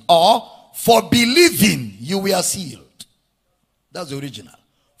sealed. Or, for believing, you were sealed. That's the original.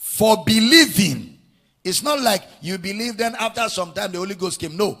 For believing. It's not like you believed, then after some time the Holy Ghost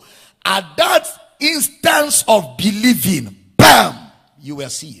came. No. At that instance of believing, bam, you were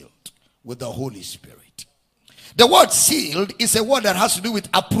sealed with the Holy Spirit. The word sealed is a word that has to do with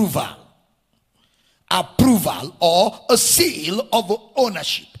approval. Approval, or a seal of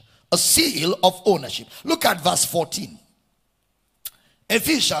ownership. A seal of ownership. Look at verse 14.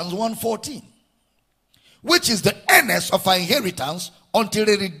 Ephesians 1:14. Which is the earnest of our inheritance until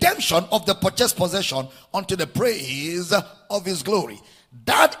the redemption of the purchased possession, unto the praise of his glory.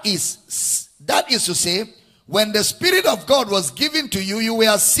 That is to say, when the Spirit of God was given to you, you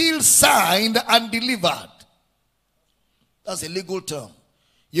were sealed, signed, and delivered. That's a legal term.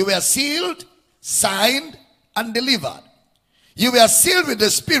 You were sealed, signed, and delivered. You were sealed with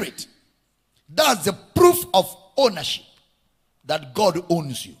the Spirit. That's the proof of ownership, that God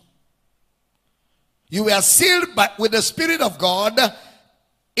owns you. You were sealed with the Spirit of God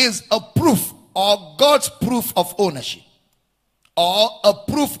is a proof, or God's proof of ownership, or a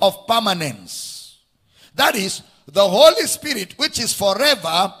proof of permanence. That is, the Holy Spirit, which is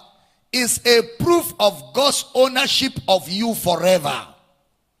forever, is a proof of God's ownership of you forever.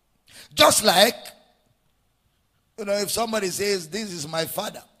 Just like, if somebody says, this is my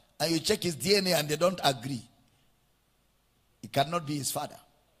father, and you check his DNA and they don't agree, it cannot be his father.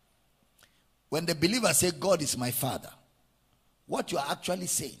 When the believer says, God is my father, what you are actually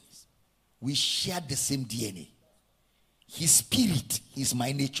saying is, we share the same DNA. His spirit is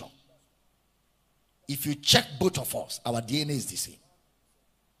my nature. If you check both of us, our DNA is the same.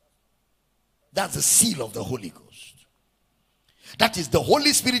 That's the seal of the Holy Ghost. That is, the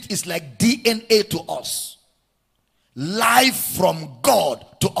Holy Spirit is like DNA to us. Life from God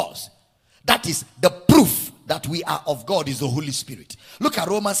to us. That is the proof that we are of God, is the Holy Spirit. Look at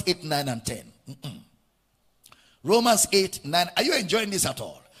Romans 8, 9 and 10. Romans 8, 9. Are you enjoying this at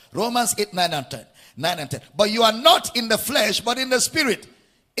all? Romans 8, 9 and 10. 9 and 10. But you are not in the flesh, but in the spirit.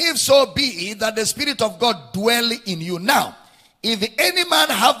 If so be that the Spirit of God dwell in you. Now, if any man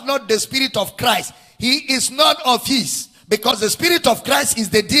have not the Spirit of Christ, he is not of his. Because the Spirit of Christ is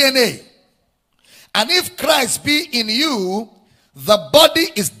the DNA. And if Christ be in you, the body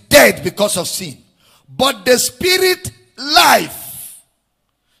is dead because of sin, but the spirit life.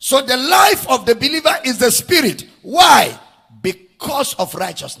 So the life of the believer is the spirit. Why? Because of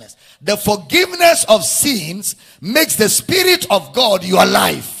righteousness. The forgiveness of sins makes the Spirit of God your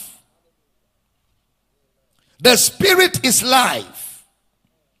life. The Spirit is life.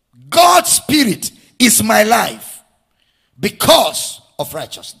 God's Spirit is my life because of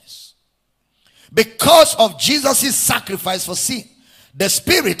righteousness. Because of Jesus' sacrifice for sin, the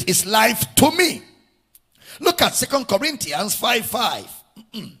Spirit is life to me. Look at 2 Corinthians 5:5.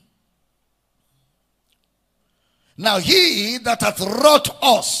 Now he that hath wrought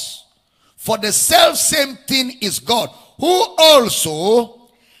us for the self same thing is God, who also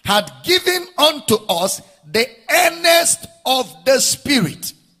had given unto us the earnest of the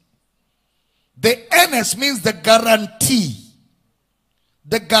Spirit. The earnest means the guarantee.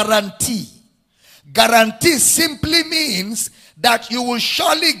 The guarantee. Guarantee simply means that you will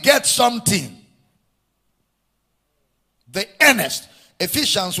surely get something. The earnest.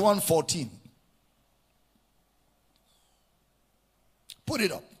 Ephesians 1:14. Put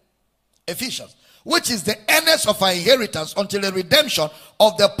it up. Ephesians. Which is the earnest of our inheritance until the redemption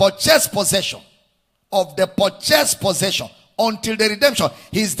of the purchased possession. Of the purchased possession. Until the redemption.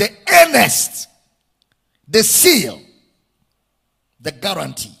 He is the earnest. The seal. The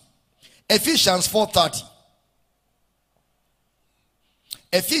guarantee. Ephesians 4:30.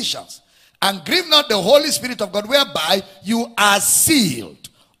 Ephesians. And grieve not the Holy Spirit of God, whereby you are sealed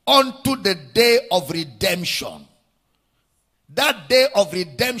unto the day of redemption. That day of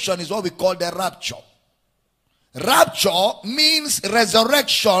redemption is what we call the rapture. Rapture means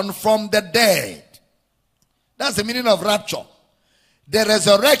resurrection from the dead. That's the meaning of rapture. The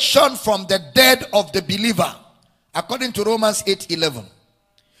resurrection from the dead of the believer, according to Romans 8:11.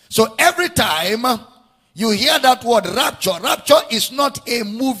 So every time you hear that word rapture, rapture is not a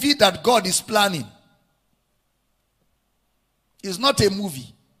movie that God is planning. It's not a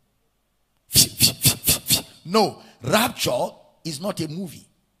movie. No, rapture is not a movie.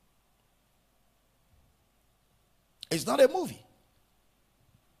 It's not a movie.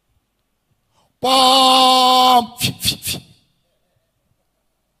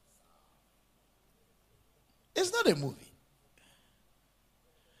 It's not a movie.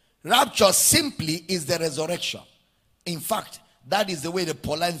 Rapture simply is the resurrection. In fact, that is the way the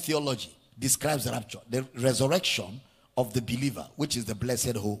Pauline theology describes rapture. The resurrection of the believer, which is the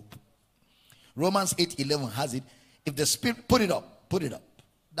blessed hope. Romans 8:11 has it. If the Spirit, put it up.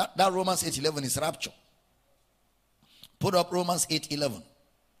 That Romans 8:11 is rapture. Put up Romans 8:11.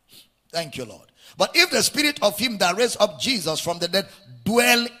 Thank you, Lord. But if the Spirit of him that raised up Jesus from the dead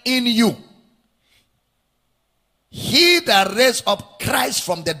dwell in you, he that raised up Christ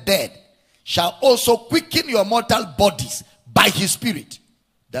from the dead shall also quicken your mortal bodies by his Spirit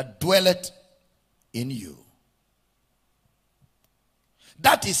that dwelleth in you.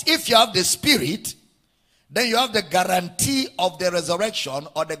 That is, if you have the Spirit, then you have the guarantee of the resurrection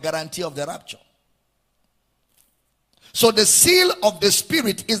or the guarantee of the rapture. So the seal of the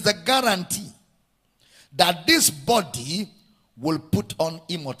Spirit is the guarantee that this body will put on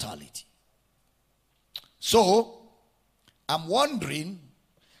immortality. So I'm wondering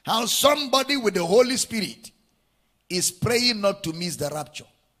how somebody with the Holy Spirit is praying not to miss the rapture.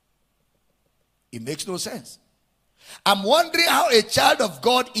 It makes no sense. I'm wondering how a child of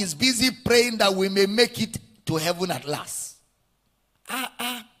God is busy praying that we may make it to heaven at last.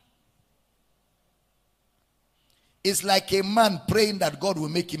 It's like a man praying that God will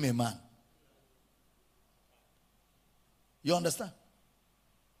make him a man. You understand?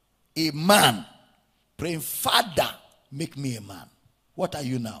 A man praying, Father, make me a man. What are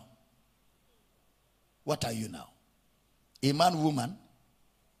you now? What are you now? A man, woman?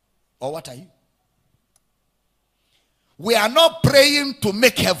 Or what are you? We are not praying to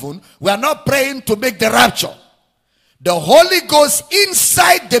make heaven. We are not praying to make the rapture. The Holy Ghost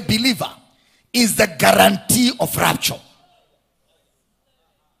inside the believer is the guarantee of rapture.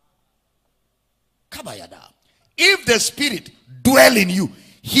 Kabayada. If the Spirit dwell in you,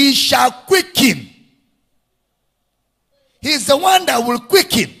 he shall quicken. He's the one that will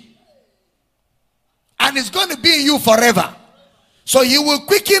quicken. And it's going to be in you forever. So he will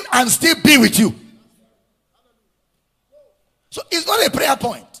quicken and still be with you. So it's not a prayer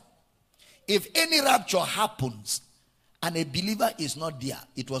point. If any rapture happens and a believer is not there,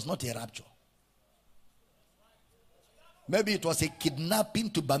 it was not a rapture. Maybe it was a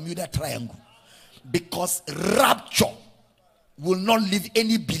kidnapping to Bermuda Triangle. Because rapture will not leave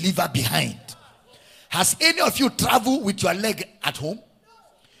any believer behind. Has any of you traveled with your leg at home?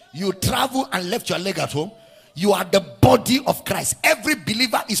 You travel and left your leg at home. You are the body of Christ. Every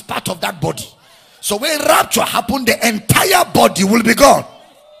believer is part of that body. So when rapture happens, the entire body will be gone.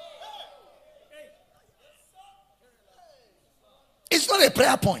 It's not a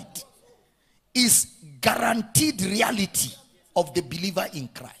prayer point. It's guaranteed reality of the believer in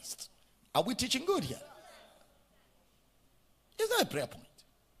Christ. Are we teaching good here? It's not a prayer point.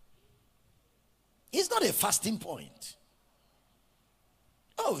 It's not a fasting point.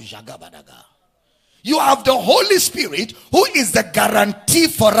 Oh, Jagabadaga. You have the Holy Spirit who is the guarantee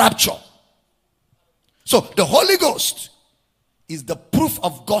for rapture. So the Holy Ghost is the proof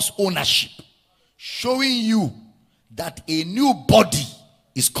of God's ownership, showing you that a new body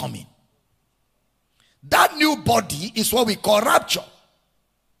is coming. That new body is what we call rapture.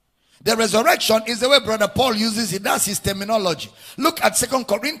 The resurrection is the way Brother Paul uses it. That's his terminology. Look at 2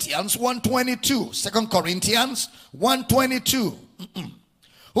 Corinthians 1:22. 2 Corinthians 1:22.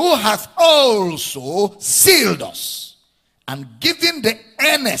 Who hath also sealed us and given the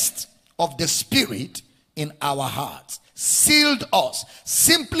earnest of the Spirit in our hearts. Sealed us.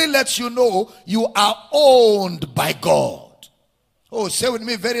 Simply lets you know you are owned by God. Oh, say with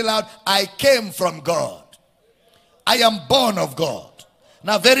me very loud, I came from God. I am born of God.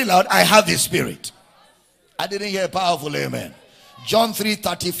 Now very loud, I have His Spirit. I didn't hear a powerful amen. John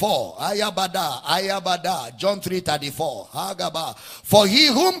 3:34. Ayabada, ayabada. John 3:34. Hagaba. For he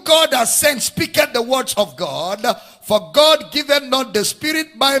whom God has sent speaketh the words of God. For God giveth not the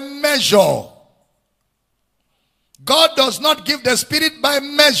Spirit by measure. God does not give the Spirit by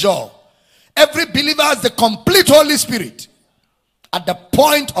measure. Every believer has the complete Holy Spirit at the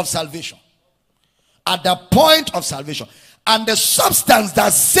point of salvation. At the point of salvation. And the substance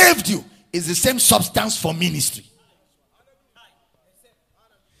that saved you is the same substance for ministry.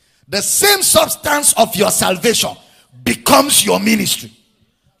 The same substance of your salvation becomes your ministry.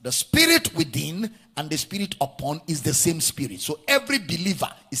 The Spirit within and the Spirit upon is the same Spirit. So every believer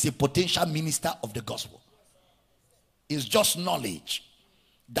is a potential minister of the gospel. It's just knowledge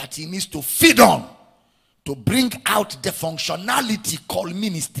that he needs to feed on to bring out the functionality called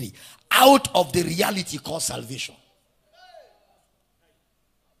ministry out of the reality called salvation.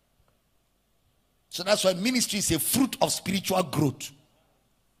 So that's why ministry is a fruit of spiritual growth.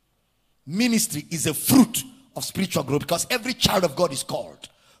 Ministry is a fruit of spiritual growth because every child of God is called.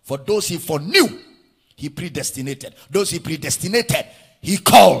 For those he foreknew, he predestinated. Those he predestinated, he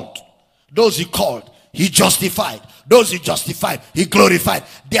called. Those he called, he justified. Those he justified, he glorified.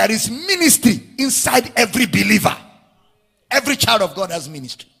 There is ministry inside every believer. Every child of God has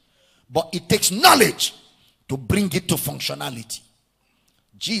ministry. But it takes knowledge to bring it to functionality.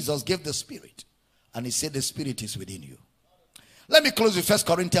 Jesus gave the Spirit. And he said the Spirit is within you. Let me close with 1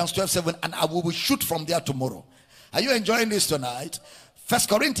 Corinthians 12:7 and I will shoot from there tomorrow. Are you enjoying this tonight? 1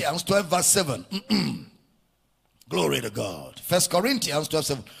 Corinthians 12 verse 7. Glory to God. 1 Corinthians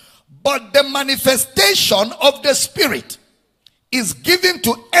 12:7. But the manifestation of the Spirit is given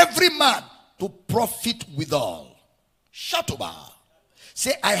to every man to profit withal. Shatuba.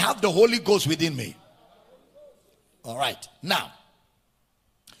 Say, I have the Holy Ghost within me. All right. Now,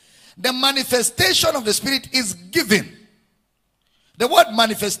 the manifestation of the Spirit is given. The word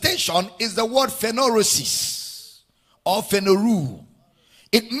manifestation is the word phenorosis or phenoru.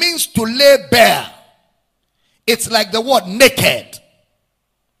 It means to lay bare. It's like the word naked.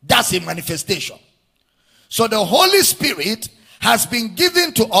 That's a manifestation. So the Holy Spirit has been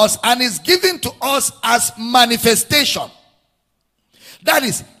given to us and is given to us as manifestation. That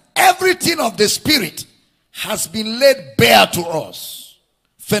is, everything of the Spirit has been laid bare to us.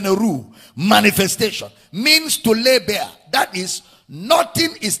 Phenoru, manifestation, means to lay bare. That is,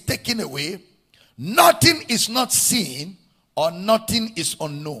 nothing is taken away, nothing is not seen, or nothing is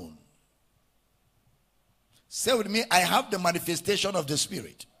unknown. Say with me, I have the manifestation of the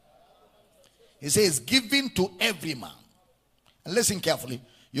Spirit. He says, given to every man. And listen carefully,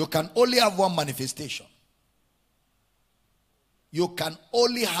 you can only have one manifestation. You can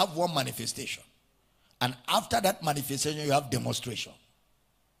only have one manifestation. And after that manifestation, you have demonstration.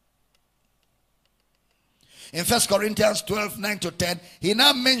 In 1 Corinthians 12, 9 to 10, he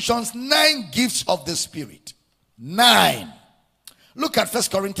now mentions 9 gifts of the Spirit. 9. Look at 1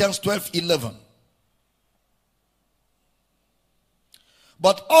 Corinthians 12, 11.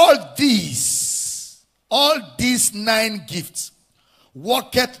 But all these 9 gifts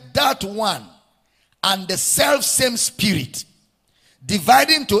worketh that one and the self-same Spirit,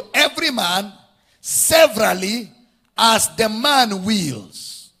 dividing to every man severally as the man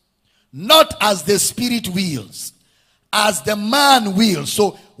wills, not as the Spirit wills, as the man wills.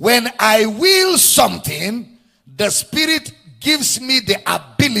 So when I will something, the Spirit gives me the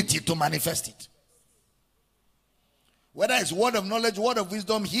ability to manifest it. Whether it's word of knowledge, word of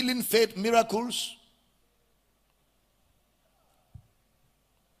wisdom, healing, faith, miracles.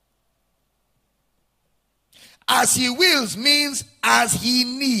 As he wills means as he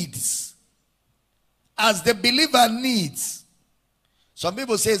needs. As the believer needs. Some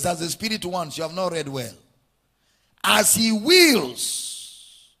people say it's as the Spirit wants. You have not read well. As he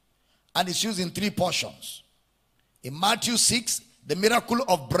wills. And it's used in 3 portions. In Matthew 6, the miracle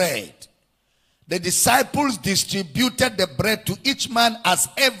of bread. The disciples distributed the bread to each man as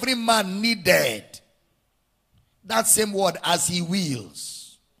every man needed. That same word, as he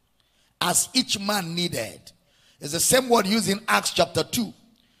wills. As each man needed. It's the same word used in Acts chapter 2.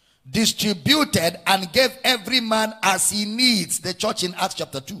 Distributed and gave every man as he needs. The church in Acts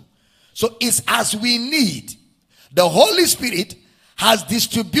chapter 2. So it's as we need. The Holy Spirit has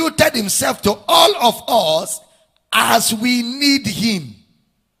distributed himself to all of us as we need him.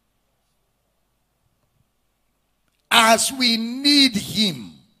 As we need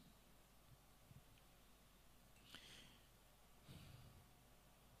him.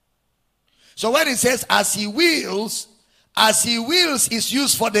 So when it says as he wills is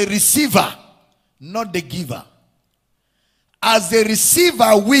used for the receiver, not the giver. As the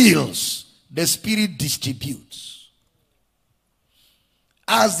receiver wills, the Spirit distributes.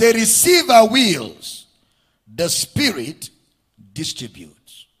 As the receiver wills, the Spirit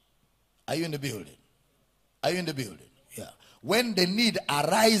distributes. Are you in the building? Are you in the building? Yeah. When the need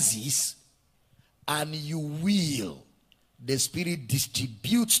arises and you will, the Spirit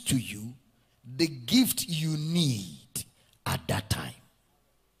distributes to you the gift you need at that time.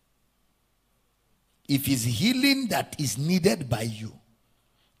 If it's healing that is needed by you,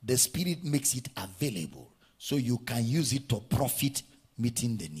 the Spirit makes it available so you can use it to profit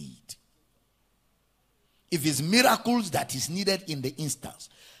meeting the need. If it's miracles that is needed in the instance,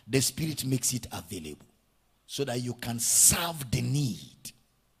 the Spirit makes it available so that you can serve the need.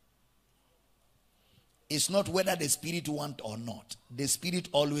 It's not whether the Spirit wants or not. The Spirit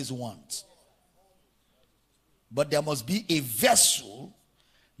always wants. But there must be a vessel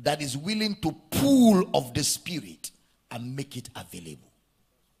that is willing to pull of the Spirit and make it available.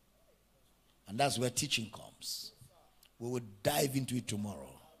 And that's where teaching comes. We will dive into it tomorrow.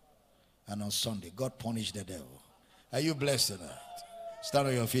 And on Sunday, God punished the devil. Are you blessed tonight? Stand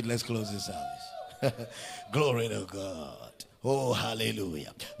on your feet. Let's close this service. Glory to God. Oh,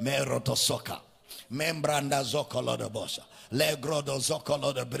 hallelujah. Meroto soka. Membranda zokolo de bosa. Le grodo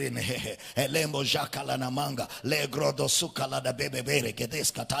zokolo de brine hehe. Elembo jakala na manga. Le grodo sukala de bebe bere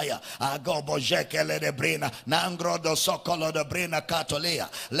kedes kataya. Agobo jekele de brina. Nangrodo sokolo de brina katolea.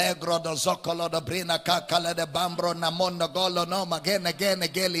 Le grodo zokolo de brina kakale de bambro na mondo golo no magene gene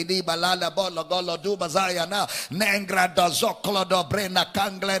geli di balala bolo golo du bazaya na. Nengrado zokolo de brina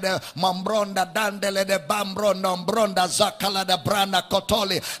kangle de mambronda dandele de bambro nombronda zakala de brana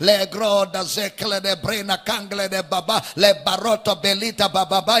kotoli. Le grodo zekele de brina kangle de baba. Le baroto belita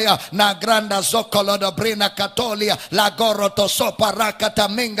bababaya na granda zokolo de brina katolia la goroto sopa rakata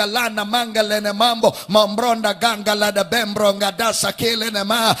minga lana mangalene mambo mambronda gangala de bembronga dasa kilene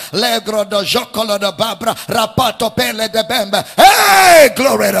ma legro do jokolo de babra rapato pele de bembe. Hey,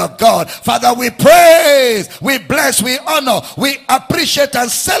 glory to God. Father, we praise, we bless, we honor, we appreciate and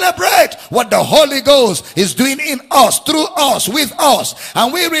celebrate what the Holy Ghost is doing in us, through us, with us,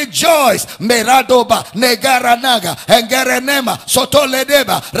 and we rejoice. Meradoba negara naga engere nema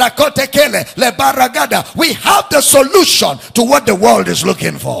sotoledeba rakote kele le baragada. We have the solution to what the world is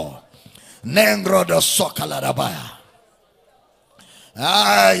looking for. Nengro do sokaladabaya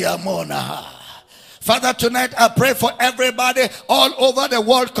ayamona. Father, tonight I pray for everybody all over the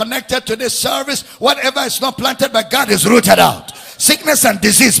world connected to this service. Whatever is not planted by God is rooted out. Sickness and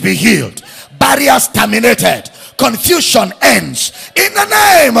disease be healed. Barriers terminated. Confusion ends in the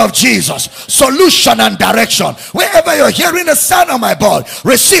name of Jesus. Solution and direction. Wherever you're hearing the sound of my voice,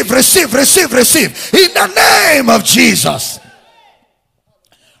 receive, receive, receive, receive in the name of Jesus.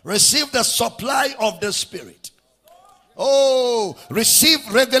 Receive the supply of the Spirit. Oh, receive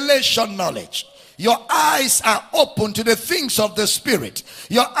revelation knowledge. Your eyes are open to the things of the Spirit.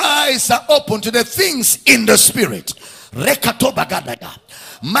 Your eyes are open to the things in the Spirit. Rekatobagadaya.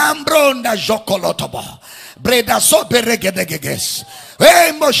 Mambronda jokolotoba. Breda so beregedegeges.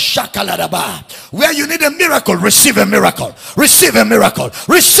 Where you need a miracle, receive a miracle. Receive a miracle.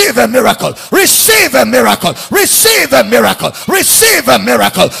 Receive a miracle. Receive a miracle. Receive a miracle. Receive a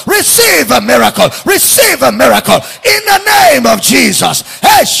miracle. Receive a miracle. Receive a miracle. In the name of Jesus.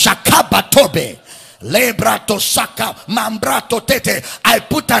 Hey, Shakabatobe. Lebrato Saka Mambrato Tete. I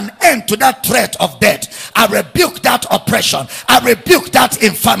put an end to that threat of death. I rebuke that oppression. I rebuke that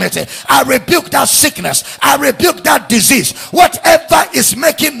infirmity. I rebuke that sickness. I rebuke that disease. Whatever is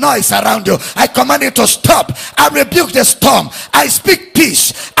making noise around you, I command it to stop. I rebuke the storm. I speak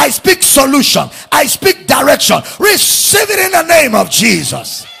peace. I speak solution. I speak direction. Receive it in the name of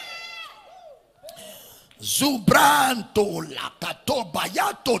Jesus. Zubranto lakato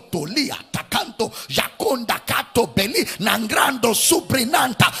bayato tolia takanto jakonda kato beli nangrando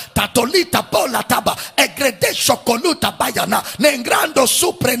suprinanta tatolita pola taba egrede shokoluta bayana nengrando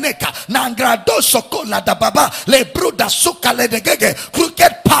supreneka nangrado sokola da baba le bruda sukale de gege.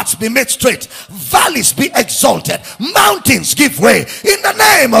 Crooked paths be made straight, valleys be exalted, mountains give way in the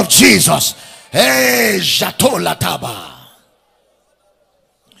name of Jesus. Hey, jatola taba.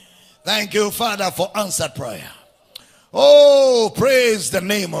 Thank you, Father, for answered prayer. Oh, praise the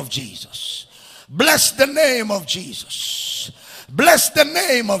name of Jesus. Bless the name of Jesus. Bless the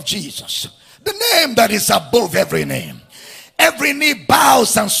name of Jesus. The name that is above every name. Every knee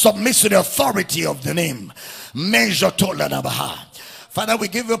bows and submits to the authority of the name. Father, we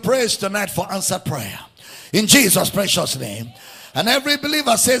give you praise tonight for answered prayer. In Jesus' precious name. And every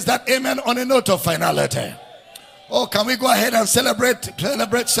believer says that amen on a note of finality. Oh, can we go ahead and celebrate?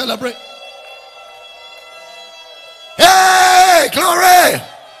 Celebrate, celebrate. Hey, glory.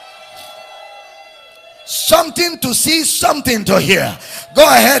 Something to see, something to hear. Go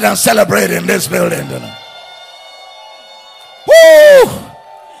ahead and celebrate in this building tonight. Woo!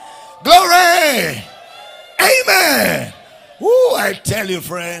 Glory. Amen. Woo, I tell you,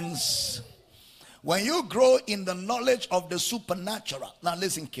 friends, when you grow in the knowledge of the supernatural, now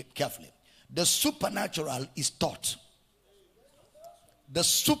listen carefully. The supernatural is taught. The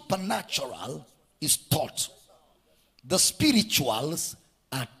supernatural is taught. The spirituals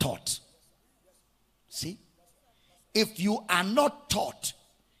are taught. See? If you are not taught,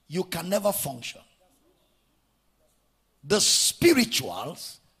 you can never function. The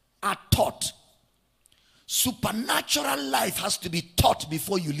spirituals are taught. Supernatural life has to be taught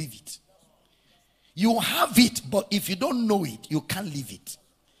before you live it. You have it, but if you don't know it, you can't live it.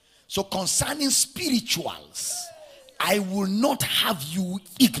 So concerning spirituals, I will not have you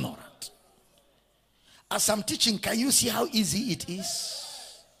ignorant. As I'm teaching, can you see how easy it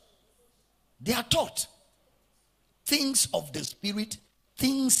is? They are taught. Things of the Spirit,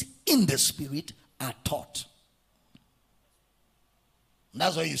 things in the Spirit are taught. And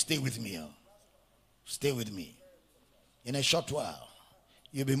that's why you stay with me. Stay with me. In a short while,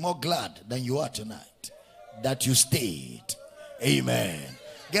 you'll be more glad than you are tonight that you stayed. Amen.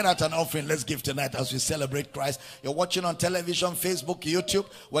 Get out an offering. Let's give tonight as we celebrate Christ. You're watching on television, Facebook, YouTube.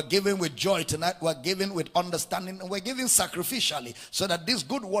 We're giving with joy tonight. We're giving with understanding. And we're giving sacrificially so that this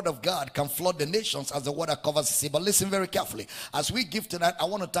good word of God can flood the nations as the water covers the sea. But listen very carefully. As we give tonight, I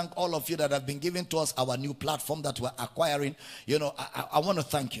want to thank all of you that have been giving to us our new platform that we're acquiring. You know, I want to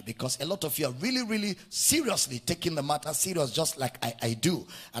thank you because a lot of you are really, really seriously taking the matter serious just like I do.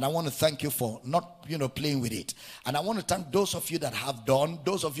 And I want to thank you for not, playing with it. And I want to thank those of you that have done,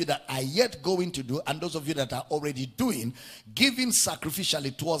 those of you that are yet going to do, and those of you that are already doing, giving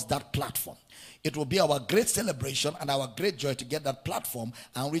sacrificially towards that platform. It will be our great celebration and our great joy to get that platform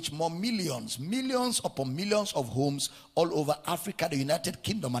and reach more millions upon millions of homes all over Africa, the United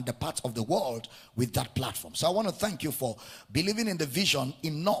Kingdom, and the parts of the world with that platform. So I want to thank you for believing in the vision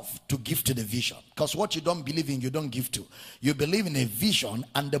enough to give to the vision. Because what you don't believe in, you don't give to. You believe in a vision,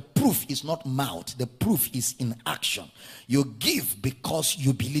 and the proof is not mouth. The proof is in action. You give because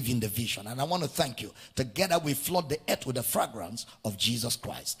you believe in the vision. And I want to thank you. Together we flood the earth with the fragrance of Jesus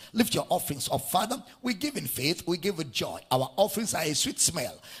Christ. Lift your offerings of Father, we give in faith, we give with joy. Our offerings are a sweet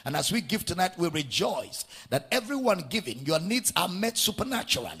smell. And as we give tonight, we rejoice that everyone giving, your needs are met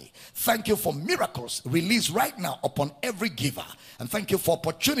supernaturally. Thank you for miracles released right now upon every giver. And thank you for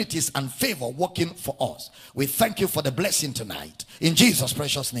opportunities and favor working for us. We thank you for the blessing tonight. In Jesus'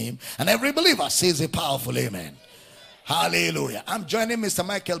 precious name. And every believer says a powerful amen. Hallelujah. I'm joining Mr.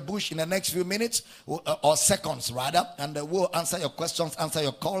 Michael Bush in the next few minutes, or seconds rather, and we'll answer your questions, answer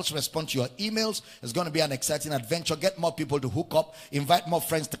your calls, respond to your emails. It's going to be an exciting adventure. Get more people to hook up, invite more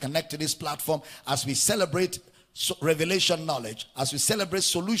friends to connect to this platform as we celebrate revelation knowledge, as we celebrate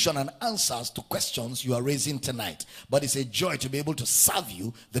solution and answers to questions you are raising tonight. But it's a joy to be able to serve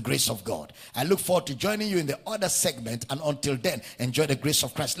you the grace of God. I look forward to joining you in the other segment, and until then, enjoy the grace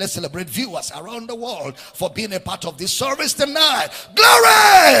of Christ. Let's celebrate viewers around the world for being a part of this service tonight.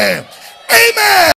 Glory! Amen.